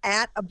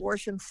at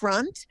Abortion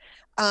Front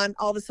on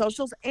all the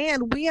socials.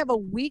 And we have a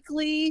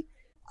weekly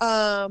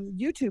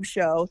YouTube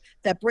show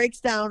that breaks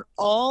down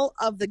all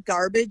of the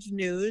garbage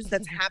news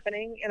that's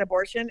happening in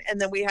abortion.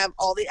 And then we have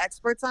all the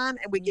experts on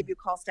and we give you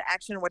calls to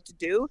action and what to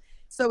do.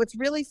 So it's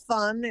really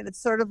fun. And it's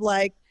sort of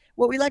like,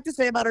 what we like to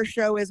say about our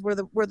show is we're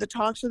the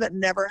talk show that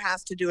never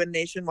has to do a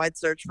nationwide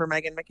search for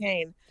Meghan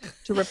McCain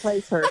to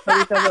replace her. So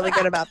we feel really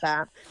good about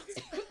that.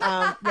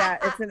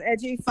 It's an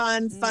edgy,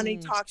 fun, funny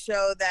talk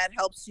show that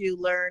helps you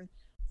learn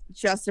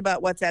just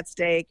about what's at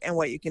stake and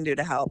what you can do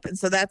to help. And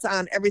so that's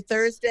on every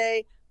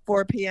Thursday,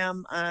 4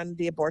 p.m. on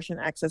the Abortion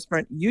Access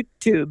Front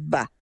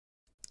YouTube.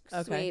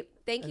 Okay. Sweet.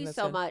 Thank you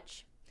so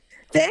much.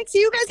 Thanks.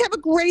 You guys have a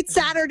great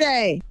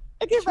Saturday.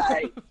 Okay,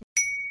 bye.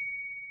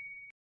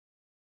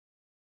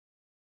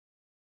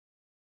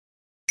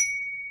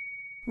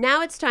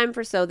 Now it's time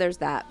for So There's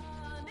That.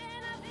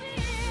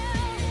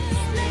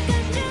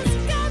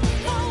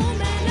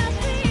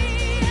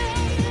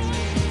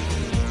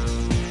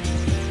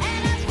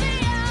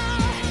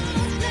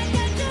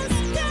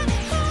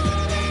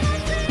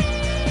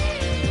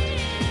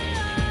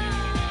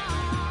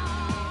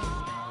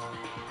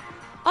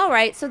 All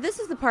right, so this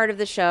is the part of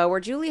the show where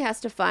Julie has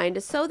to find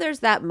a So There's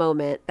That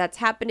moment that's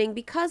happening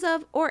because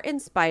of or in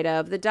spite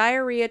of the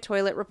diarrhea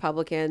toilet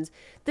Republicans,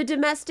 the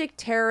domestic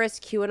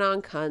terrorist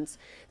QAnon cunts,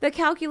 the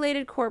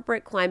calculated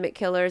corporate climate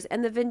killers,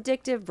 and the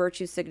vindictive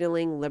virtue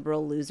signaling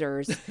liberal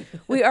losers.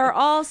 We are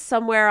all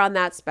somewhere on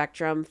that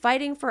spectrum,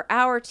 fighting for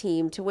our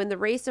team to win the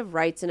race of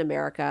rights in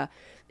America.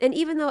 And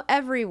even though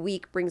every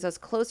week brings us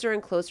closer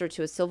and closer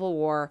to a civil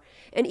war,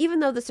 and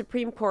even though the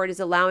Supreme Court is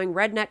allowing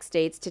redneck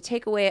states to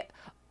take away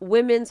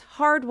women's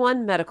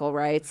hard-won medical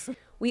rights,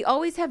 we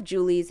always have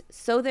Julie's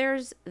So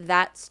There's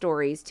That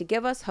stories to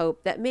give us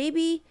hope that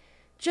maybe,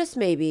 just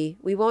maybe,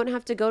 we won't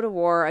have to go to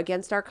war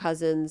against our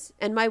cousins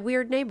and my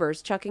weird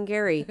neighbors, Chuck and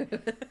Gary.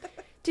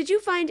 Did you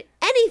find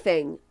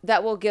anything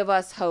that will give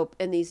us hope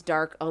in these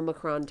dark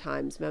Omicron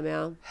times,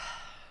 Meow?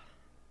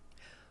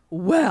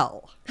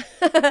 Well.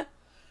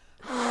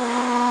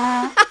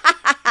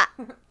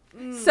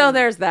 So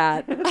there's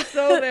that.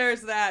 So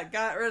there's that.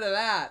 Got rid of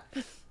that.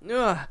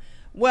 Ugh.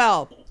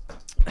 Well.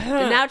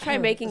 And now try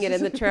making it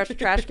in the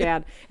trash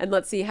can, and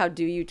let's see how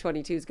Do You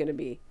 22 is going to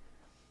be.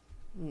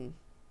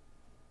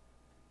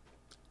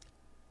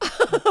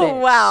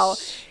 Wow.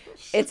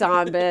 It's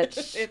on,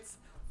 bitch. It's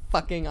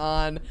fucking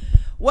on.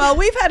 Well,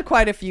 we've had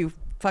quite a few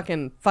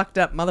fucking fucked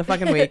up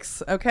motherfucking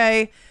weeks,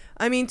 okay?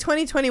 I mean,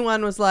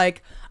 2021 was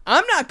like,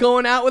 I'm not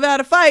going out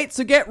without a fight,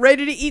 so get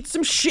ready to eat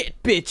some shit,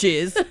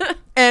 bitches.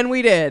 And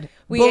we did.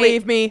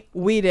 Believe me,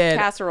 we did.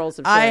 Casseroles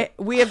of shit.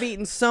 We have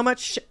eaten so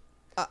much shit.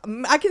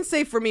 I can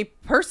say for me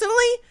personally,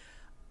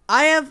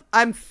 I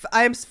am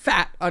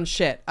fat on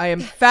shit. I am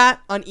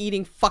fat on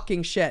eating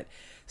fucking shit.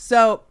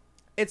 So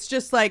it's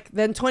just like,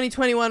 then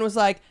 2021 was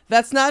like,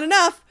 that's not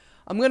enough.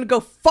 I'm going to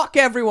go fuck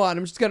everyone.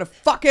 I'm just going to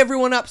fuck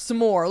everyone up some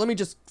more. Let me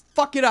just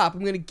fuck it up.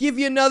 I'm going to give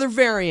you another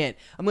variant.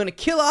 I'm going to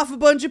kill off a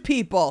bunch of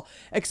people,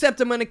 except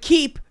I'm going to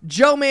keep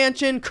Joe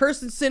Manchin,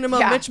 Kirsten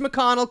Sinema, Mitch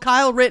McConnell,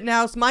 Kyle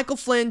Rittenhouse, Michael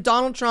Flynn,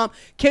 Donald Trump,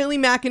 Kayleigh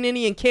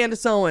McEnany, and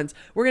Candace Owens.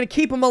 We're going to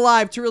keep them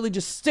alive to really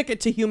just stick it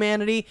to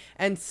humanity,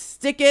 and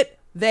stick it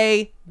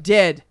they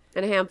did.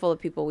 And a handful of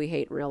people we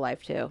hate in real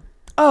life too.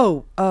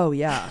 Oh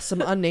yeah. Some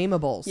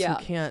unnamables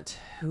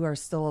who are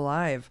still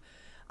alive.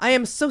 I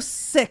am so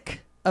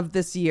sick of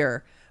this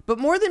year. But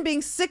more than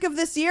being sick of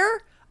this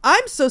year,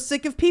 I'm so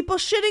sick of people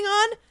shitting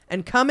on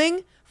and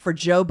coming for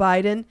Joe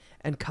Biden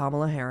and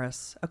Kamala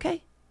Harris.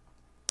 Okay?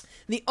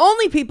 The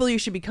only people you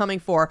should be coming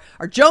for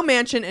are Joe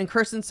Manchin and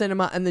Kirsten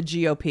Sinema and the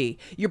GOP.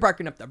 You're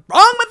barking up the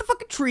wrong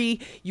motherfucking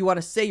tree. You want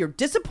to say you're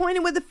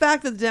disappointed with the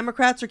fact that the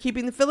Democrats are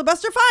keeping the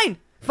filibuster?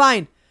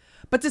 Fine.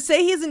 But to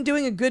say he isn't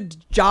doing a good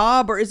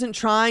job or isn't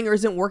trying or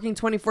isn't working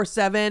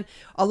 24/7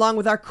 along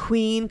with our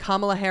queen,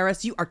 Kamala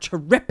Harris, you are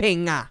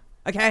tripping.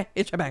 Okay?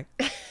 You're tripping.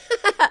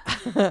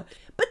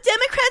 But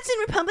Democrats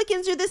and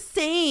Republicans are the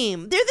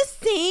same. They're the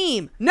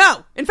same.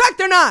 No, in fact,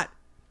 they're not.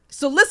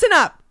 So listen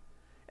up.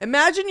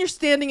 Imagine you're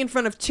standing in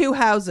front of two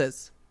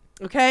houses,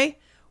 okay?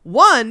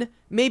 One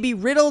may be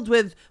riddled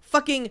with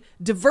fucking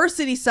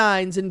diversity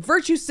signs and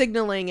virtue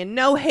signaling and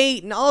no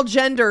hate and all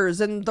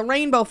genders and the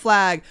rainbow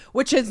flag,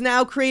 which has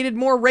now created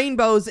more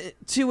rainbows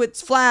to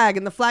its flag.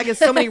 And the flag has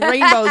so many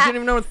rainbows, you don't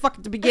even know where the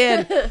fuck to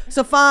begin.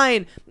 So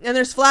fine. And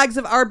there's flags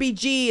of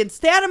RBG and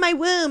stay out of my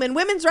womb and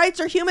women's rights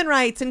are human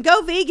rights and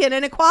go vegan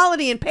and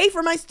equality and pay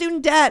for my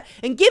student debt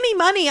and give me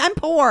money. I'm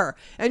poor.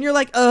 And you're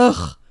like,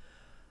 ugh,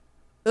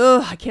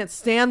 I can't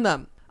stand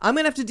them. I'm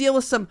going to have to deal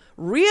with some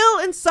real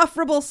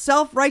insufferable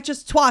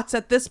self-righteous twats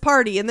at this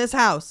party in this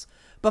house.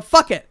 But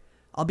fuck it.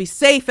 I'll be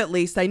safe at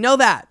least. I know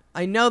that.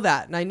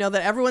 And I know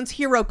that everyone's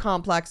hero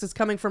complex is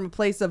coming from a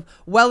place of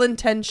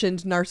well-intentioned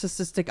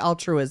narcissistic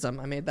altruism.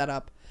 I made that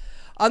up.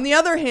 On the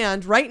other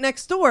hand, right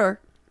next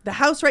door, the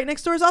house right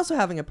next door is also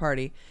having a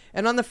party.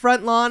 And on the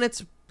front lawn,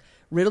 it's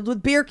riddled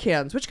with beer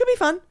cans, which could be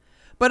fun.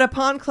 But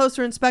upon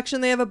closer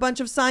inspection, they have a bunch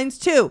of signs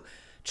too.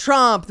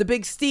 Trump, the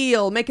big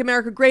steal, make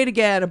America great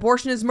again,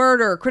 abortion is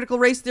murder, critical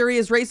race theory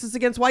is racist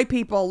against white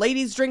people,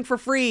 ladies drink for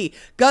free,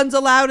 guns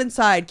allowed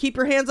inside, keep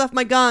your hands off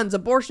my guns,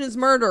 abortion is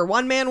murder,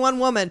 one man, one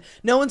woman,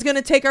 no one's going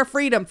to take our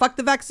freedom, fuck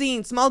the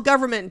vaccine, small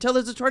government until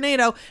there's a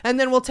tornado, and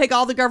then we'll take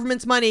all the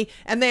government's money,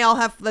 and they all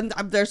have,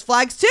 there's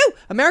flags too,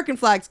 American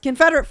flags,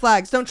 Confederate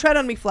flags, don't tread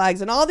on me flags,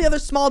 and all the other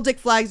small dick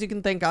flags you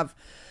can think of.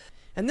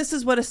 And this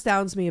is what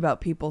astounds me about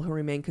people who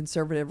remain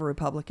conservative or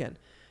Republican.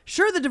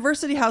 Sure, the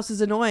diversity house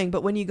is annoying,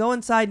 but when you go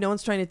inside, no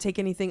one's trying to take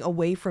anything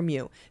away from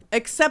you.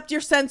 Except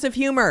your sense of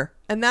humor.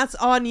 And that's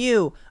on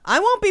you. I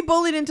won't be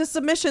bullied into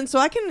submission, so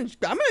I'm going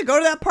to go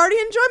to that party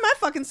and enjoy my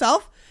fucking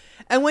self.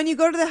 And when you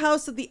go to the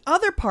house of the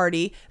other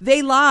party,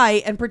 they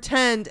lie and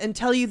pretend and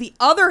tell you the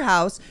other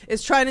house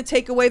is trying to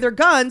take away their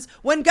guns,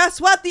 when guess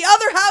what? The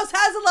other house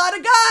has a lot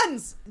of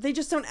guns. They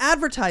just don't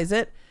advertise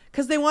it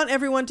because they want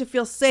everyone to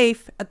feel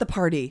safe at the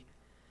party.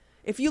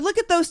 If you look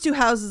at those two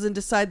houses and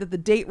decide that the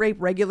date rape,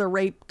 regular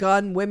rape,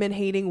 gun, women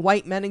hating,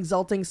 white men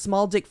exalting,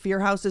 small dick fear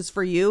house is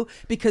for you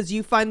because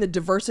you find the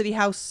diversity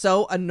house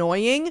so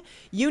annoying,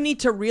 you need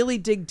to really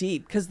dig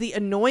deep because the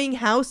annoying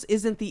house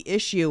isn't the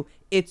issue,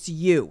 it's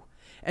you.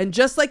 And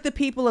just like the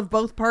people of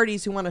both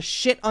parties who want to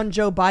shit on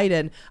Joe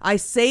Biden, I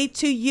say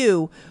to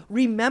you,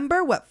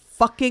 remember what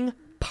fucking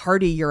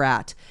party you're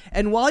at.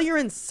 And while you're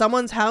in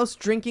someone's house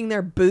drinking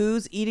their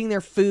booze, eating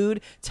their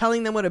food,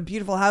 telling them what a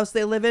beautiful house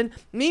they live in,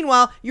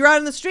 meanwhile, you're out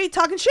in the street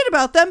talking shit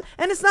about them,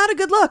 and it's not a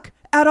good look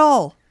at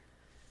all.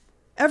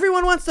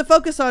 Everyone wants to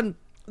focus on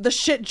the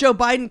shit Joe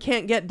Biden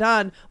can't get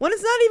done when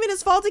it's not even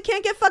his fault he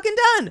can't get fucking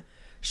done.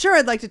 Sure,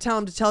 I'd like to tell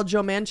him to tell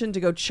Joe Manchin to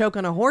go choke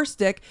on a horse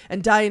dick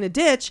and die in a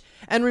ditch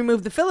and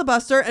remove the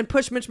filibuster and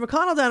push Mitch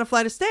McConnell down a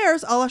flight of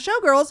stairs a la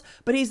Showgirls,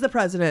 but he's the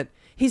president.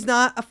 He's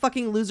not a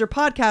fucking loser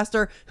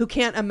podcaster who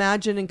can't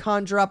imagine and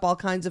conjure up all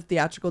kinds of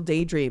theatrical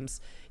daydreams.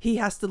 He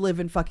has to live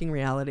in fucking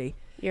reality.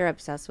 You're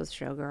obsessed with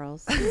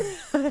Showgirls.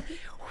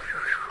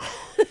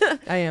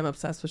 I am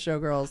obsessed with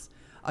Showgirls.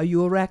 Are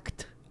you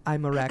erect?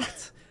 I'm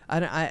erect.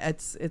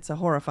 It's a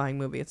horrifying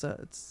movie.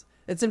 It's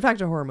in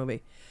fact a horror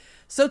movie.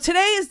 So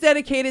today is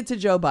dedicated to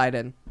Joe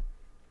Biden.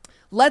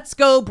 Let's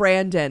go,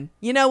 Brandon.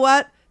 You know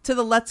what? To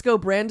the Let's Go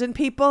Brandon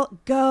people,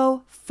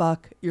 go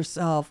fuck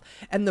yourself.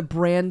 And the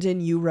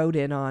Brandon you wrote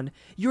in on.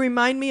 You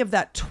remind me of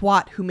that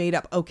twat who made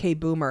up OK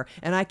Boomer.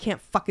 And I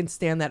can't fucking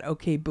stand that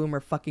OK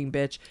Boomer fucking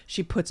bitch.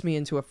 She puts me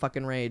into a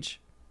fucking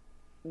rage.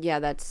 Yeah,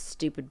 that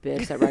stupid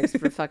bitch that writes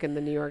for fucking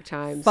the New York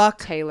Times. Fuck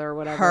Taylor,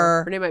 whatever.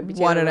 Her name might be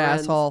Taylor what an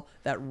Lorenz. asshole.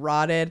 That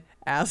rotted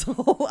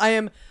asshole. I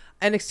am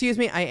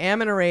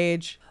in a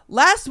rage.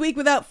 Last week,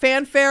 without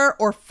fanfare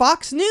or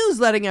Fox News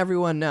letting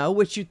everyone know,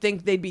 which you'd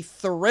think they'd be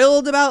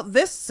thrilled about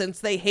this since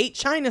they hate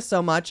China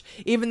so much,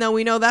 even though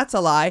we know that's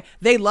a lie.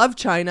 They love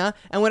China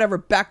and whatever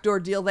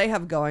backdoor deal they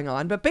have going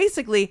on. But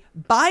basically,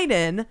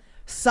 Biden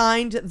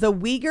signed the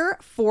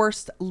Uyghur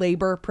Forced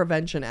Labor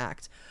Prevention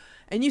Act.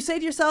 And you say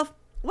to yourself,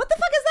 what the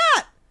fuck is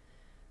that?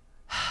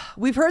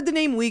 We've heard the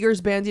name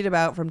Uyghurs bandied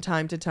about from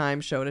time to time,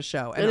 show to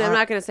show. And I'm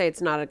not going to say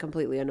it's not a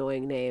completely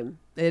annoying name.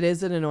 It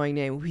is an annoying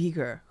name.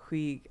 Uyghur.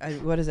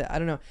 What is it? I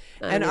don't know.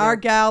 And our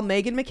gal,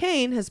 Meghan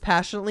McCain, has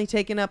passionately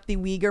taken up the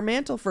Uyghur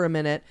mantle for a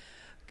minute.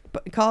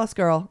 But call us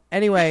girl.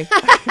 Anyway,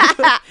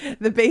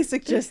 the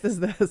basic gist is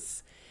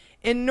this.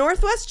 In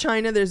northwest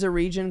China, there's a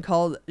region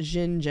called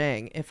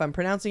Xinjiang. If I'm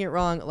pronouncing it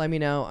wrong, let me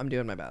know. I'm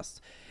doing my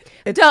best.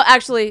 Don't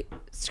actually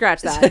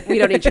scratch that. We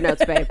don't need your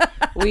notes, babe.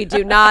 We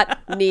do not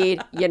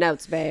need your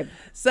notes, babe.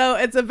 So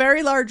it's a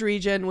very large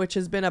region, which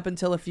has been up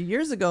until a few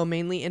years ago,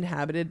 mainly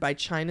inhabited by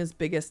China's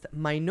biggest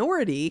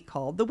minority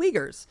called the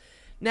Uyghurs.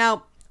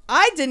 Now,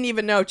 I didn't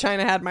even know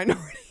China had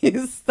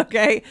minorities.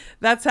 Okay.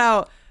 That's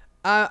how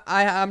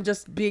I'm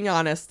just being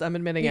honest. I'm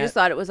admitting it. You just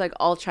thought it was like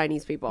all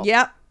Chinese people.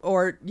 Yep.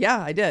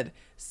 Yeah, I did.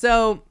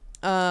 So,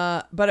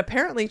 but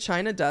apparently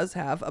China does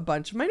have a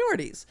bunch of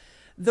minorities.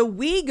 The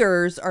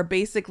Uyghurs are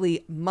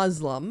basically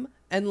Muslim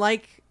and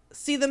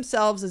see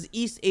themselves as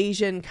East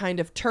Asian, kind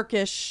of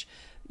Turkish,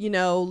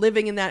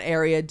 living in that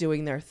area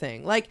doing their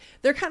thing. Like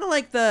they're kind of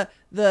like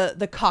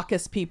the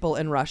Caucasus people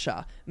in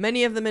Russia.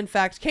 Many of them, in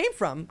fact, came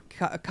from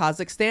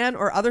Kazakhstan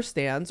or other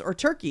stands or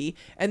Turkey,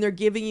 and they're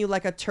giving you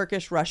like a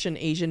Turkish, Russian,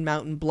 Asian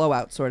mountain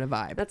blowout sort of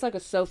vibe. That's like a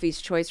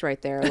Sophie's choice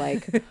right there.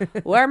 Like,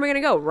 where am I going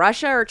to go?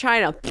 Russia or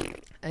China?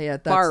 Yeah,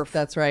 Barf.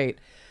 That's right.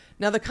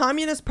 Now, the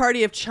Communist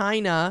Party of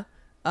China,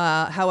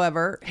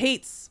 however,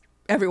 hates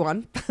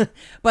everyone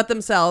but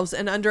themselves,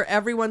 and under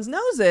everyone's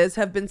noses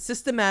have been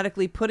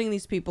systematically putting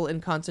these people in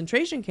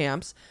concentration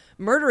camps,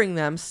 murdering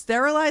them,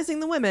 sterilizing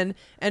the women,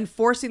 and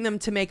forcing them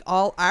to make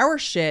all our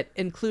shit,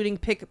 including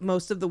pick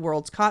most of the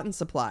world's cotton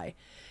supply.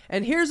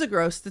 And here's a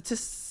gross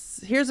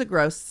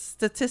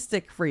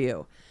statistic for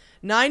you.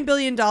 $9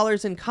 billion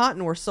in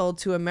cotton were sold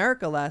to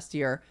America last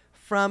year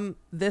from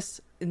this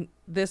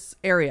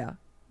area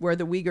where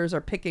the Uyghurs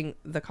are picking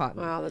the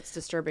cotton. Wow, that's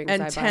disturbing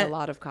because I buy a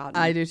lot of cotton.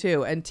 I do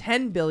too. And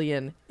 $10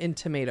 billion in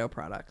tomato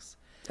products.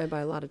 I buy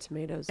a lot of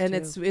tomatoes and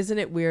too. Isn't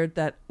it weird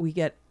that we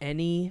get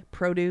any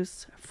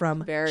produce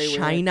from Very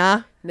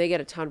China? Weird. They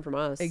get a ton from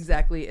us.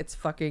 Exactly. It's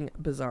fucking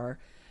bizarre.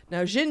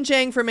 Now,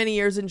 Xinjiang for many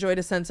years enjoyed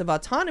a sense of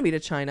autonomy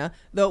to China,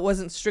 though it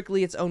wasn't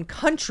strictly its own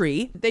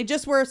country. They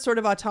just were sort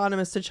of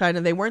autonomous to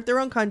China. They weren't their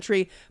own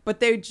country,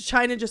 but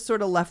China just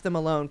sort of left them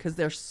alone because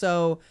they're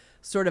so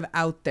sort of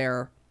out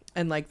there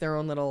and like their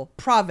own little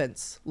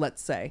province,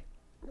 let's say.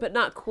 But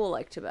not cool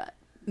like Tibet.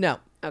 No.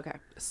 Okay.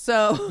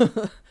 So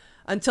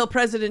until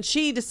President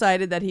Xi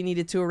decided that he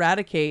needed to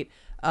eradicate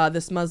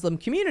this Muslim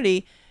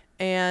community,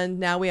 and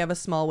now we have a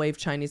small wave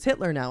Chinese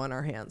Hitler now in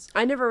our hands.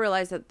 I never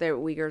realized that the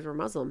Uyghurs were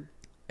Muslim.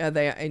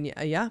 They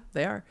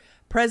are.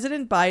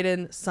 President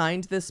Biden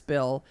signed this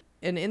bill.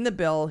 And in the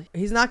bill,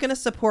 he's not going to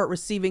support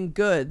receiving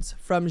goods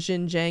from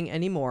Xinjiang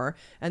anymore.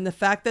 And the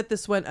fact that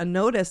this went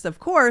unnoticed, of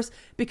course,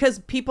 because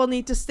people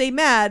need to stay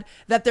mad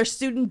that their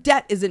student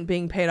debt isn't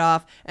being paid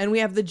off. And we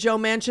have the Joe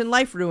Manchin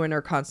life ruiner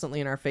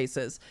constantly in our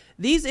faces.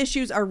 These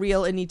issues are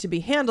real and need to be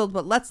handled,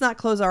 but let's not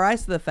close our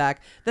eyes to the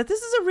fact that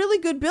this is a really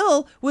good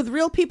bill with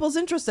real people's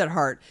interests at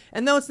heart.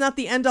 And though it's not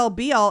the end all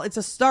be all, it's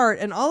a start.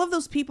 And all of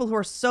those people who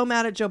are so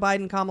mad at Joe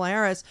Biden, Kamala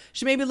Harris,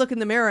 should maybe look in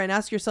the mirror and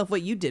ask yourself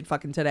what you did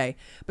fucking today,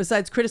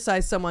 besides criticize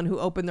someone who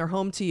opened their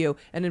home to you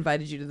and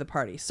invited you to the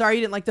party. Sorry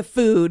you didn't like the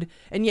food,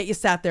 and yet you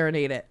sat there and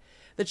ate it.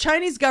 The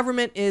Chinese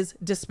government is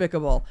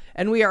despicable,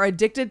 and we are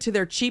addicted to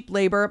their cheap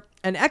labor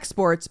and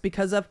exports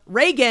because of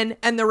Reagan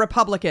and the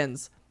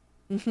Republicans.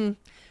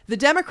 The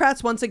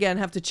Democrats once again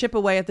have to chip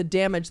away at the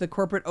damage the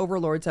corporate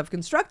overlords have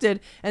constructed,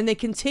 and they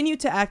continue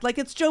to act like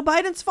it's Joe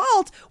Biden's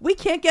fault we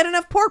can't get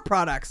enough pork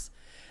products.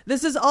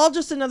 This is all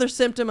just another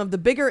symptom of the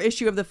bigger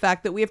issue of the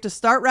fact that we have to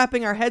start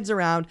wrapping our heads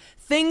around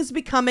things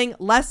becoming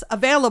less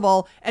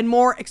available and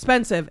more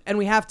expensive, and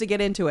we have to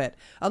get into it.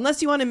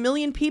 Unless you want 1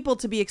 million people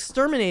to be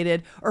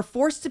exterminated or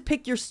forced to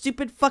pick your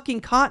stupid fucking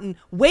cotton,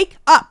 wake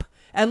up!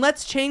 And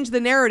let's change the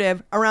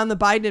narrative around the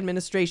Biden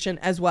administration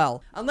as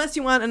well. Unless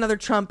you want another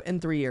Trump in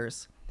 3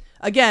 years.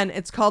 Again,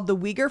 it's called the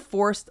Uyghur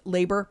Forced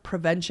Labor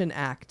Prevention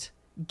Act.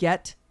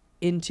 Get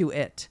into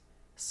it.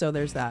 So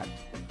there's that.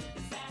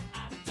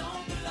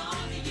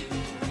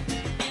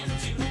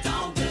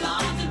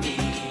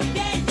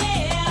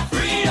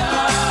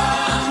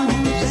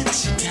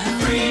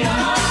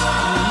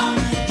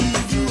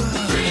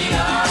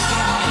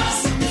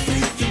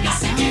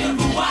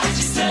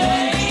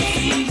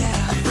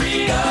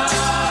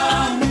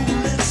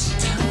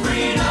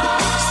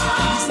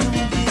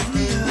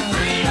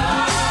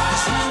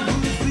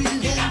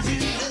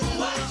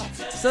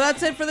 So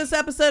that's it for this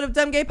episode of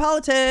Dumb Gay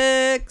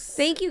Politics.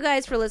 Thank you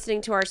guys for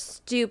listening to our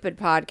stupid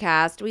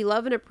podcast. We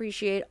love and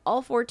appreciate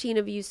all 14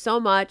 of you so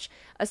much,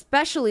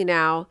 especially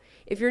now.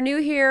 If you're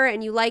new here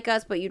and you like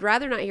us, but you'd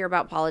rather not hear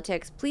about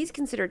politics, please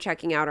consider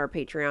checking out our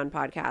Patreon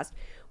podcast.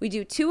 We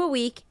do 2 a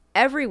week,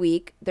 every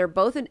week. They're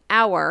both an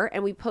hour,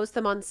 and we post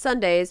them on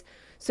Sundays,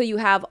 so you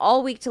have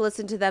all week to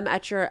listen to them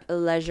at your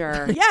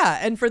leisure. Yeah,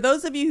 and for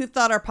those of you who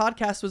thought our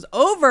podcast was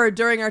over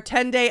during our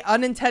 10-day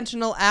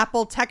unintentional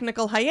Apple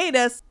technical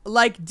hiatus,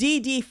 like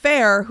DD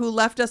Fair, who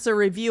left us a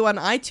review on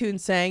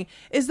iTunes saying,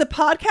 "Is the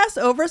podcast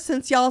over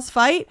since y'all's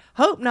fight?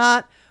 Hope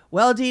not."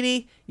 Well,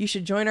 DD, you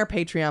should join our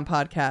Patreon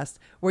podcast,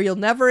 where you'll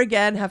never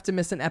again have to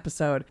miss an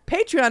episode.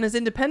 Patreon is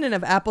independent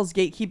of Apple's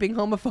gatekeeping,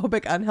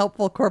 homophobic,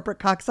 unhelpful corporate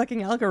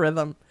cocksucking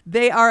algorithm.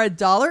 They are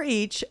 $1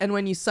 each, and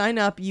when you sign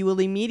up, you will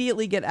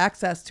immediately get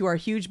access to our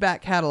huge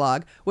back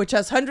catalog, which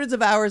has hundreds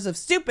of hours of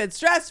stupid,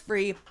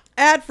 stress-free,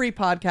 ad-free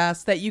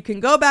podcasts that you can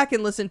go back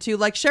and listen to,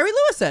 like Sherry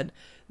Lewis said.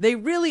 They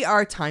really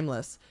are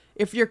timeless.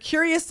 If you're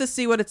curious to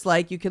see what it's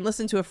like, you can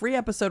listen to a free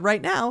episode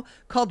right now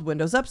called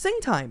Windows Up Sing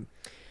Time.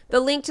 The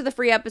link to the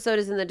free episode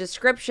is in the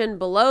description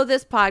below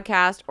this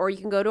podcast, or you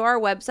can go to our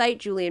website,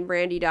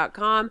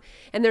 julieandbrandy.com,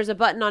 and there's a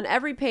button on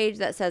every page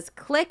that says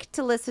click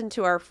to listen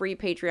to our free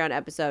Patreon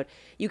episode.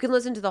 You can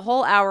listen to the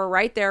whole hour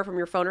right there from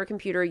your phone or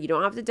computer. You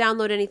don't have to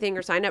download anything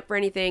or sign up for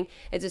anything.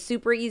 It's a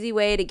super easy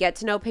way to get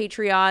to know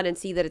Patreon and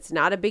see that it's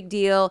not a big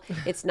deal.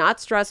 It's not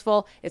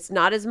stressful. It's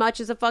not as much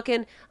as a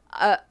fucking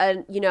a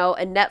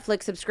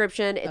Netflix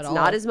subscription. It's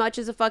not as much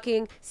as a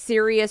fucking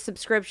Sirius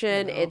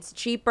subscription. It's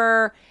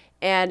cheaper.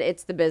 And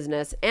it's the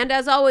business. And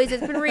as always,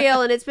 it's been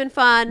real and it's been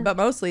fun. But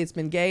mostly it's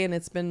been gay and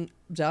it's been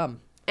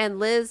dumb. And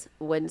Lizz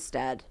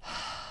Winstead.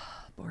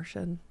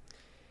 Abortion.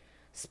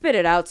 Spit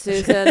it out,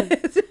 Susan.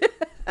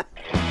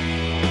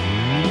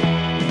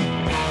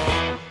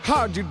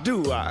 How'd you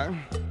do? I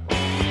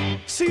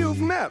see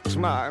you've met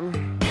my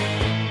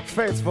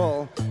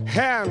faithful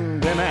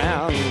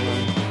handyman.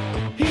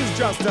 He's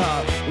just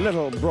a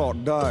little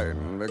brought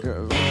down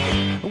because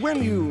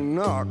when you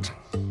knocked,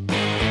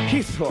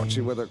 he thought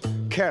you were the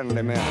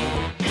candy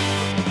man.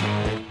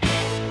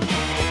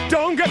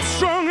 Don't get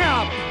strung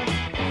up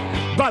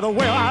by the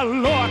way I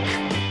look.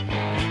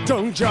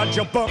 Don't judge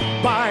a book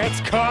by its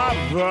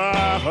cover.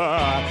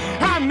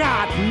 I'm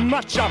not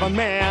much of a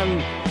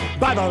man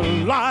by the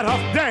light of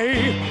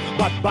day,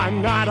 but by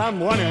night I'm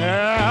one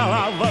hell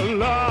of a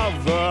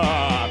lover.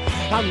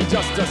 I'm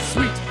just a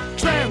sweet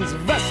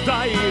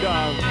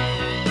transvestite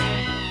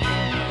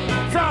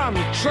from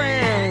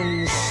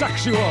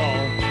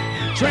transsexual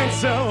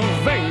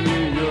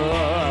Transylvania.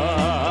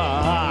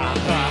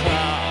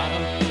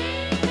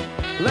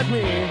 Let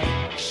me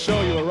show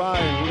you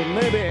around and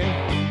maybe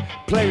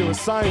play you a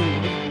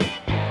sign.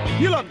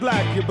 You look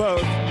like you're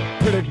both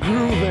pretty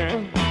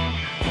groovy.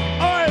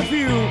 Or if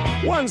you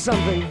want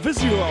something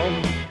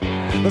visual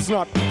that's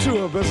not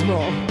too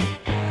abysmal,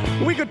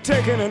 we could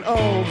take in an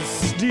old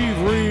Steve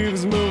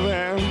Reeves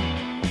movie.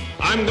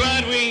 I'm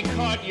glad we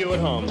caught you at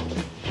home.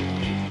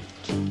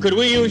 Could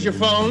we use your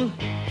phone?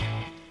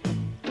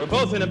 We're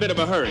both in a bit of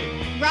a hurry.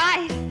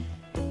 Right.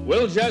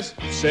 We'll just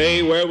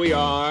say where we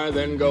are,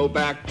 then go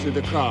back to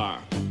the car.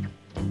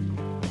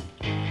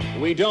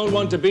 We don't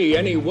want to be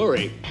any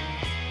worry.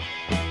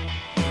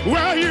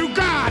 Well, you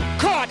got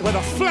caught with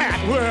a flat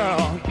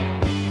world.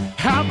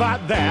 How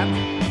about that?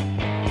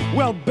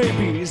 Well,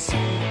 babies,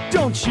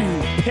 don't you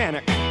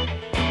panic.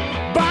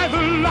 By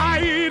the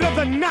light of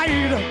the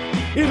night,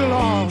 it'll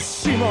all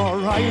seem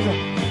alright.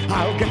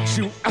 I'll get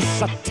you a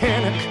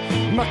satanic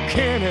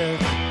mechanic.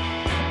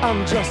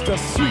 I'm just a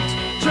sweet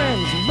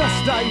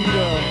transvestite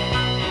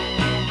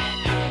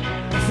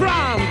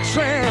from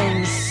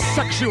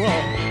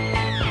transsexual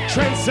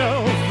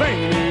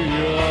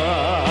Transylvania.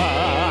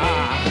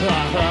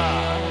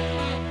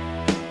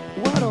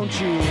 Why don't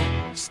you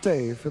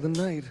stay for the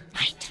night?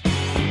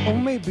 Or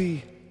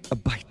maybe a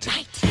bite.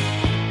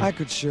 I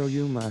could show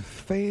you my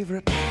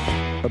favorite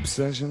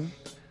obsession.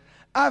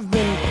 I've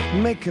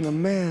been making a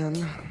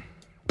man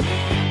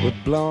with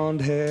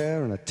blonde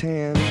hair and a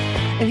tan,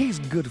 and he's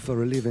good for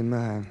relieving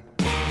my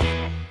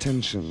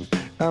tension.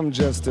 I'm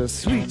just a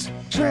sweet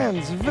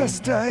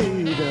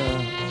transvestite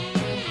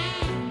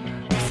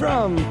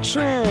from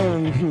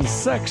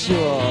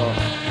transsexual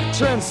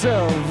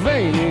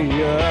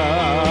Transylvania.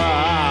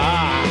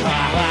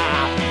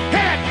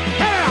 Hey,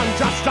 I'm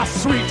just a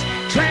sweet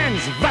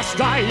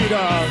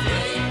transvestite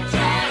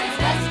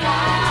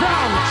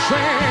from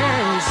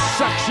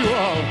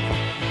transsexual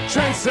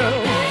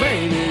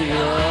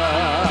Transylvania.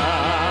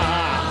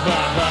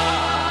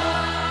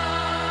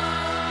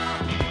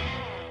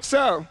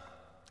 So,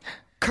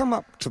 come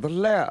up to the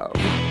lab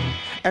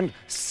and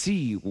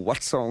see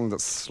what's on the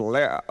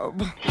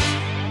slab.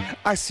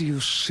 I see you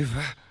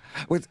shiver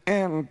with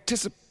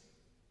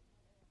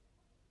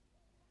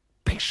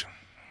anticipation.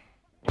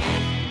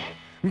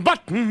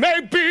 But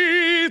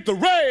maybe the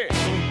rain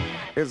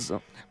is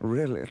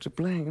really to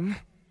blame.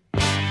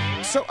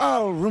 So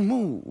I'll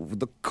remove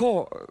the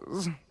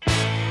cause.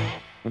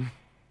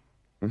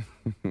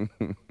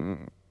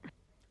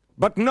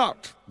 But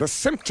not the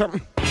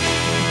symptom.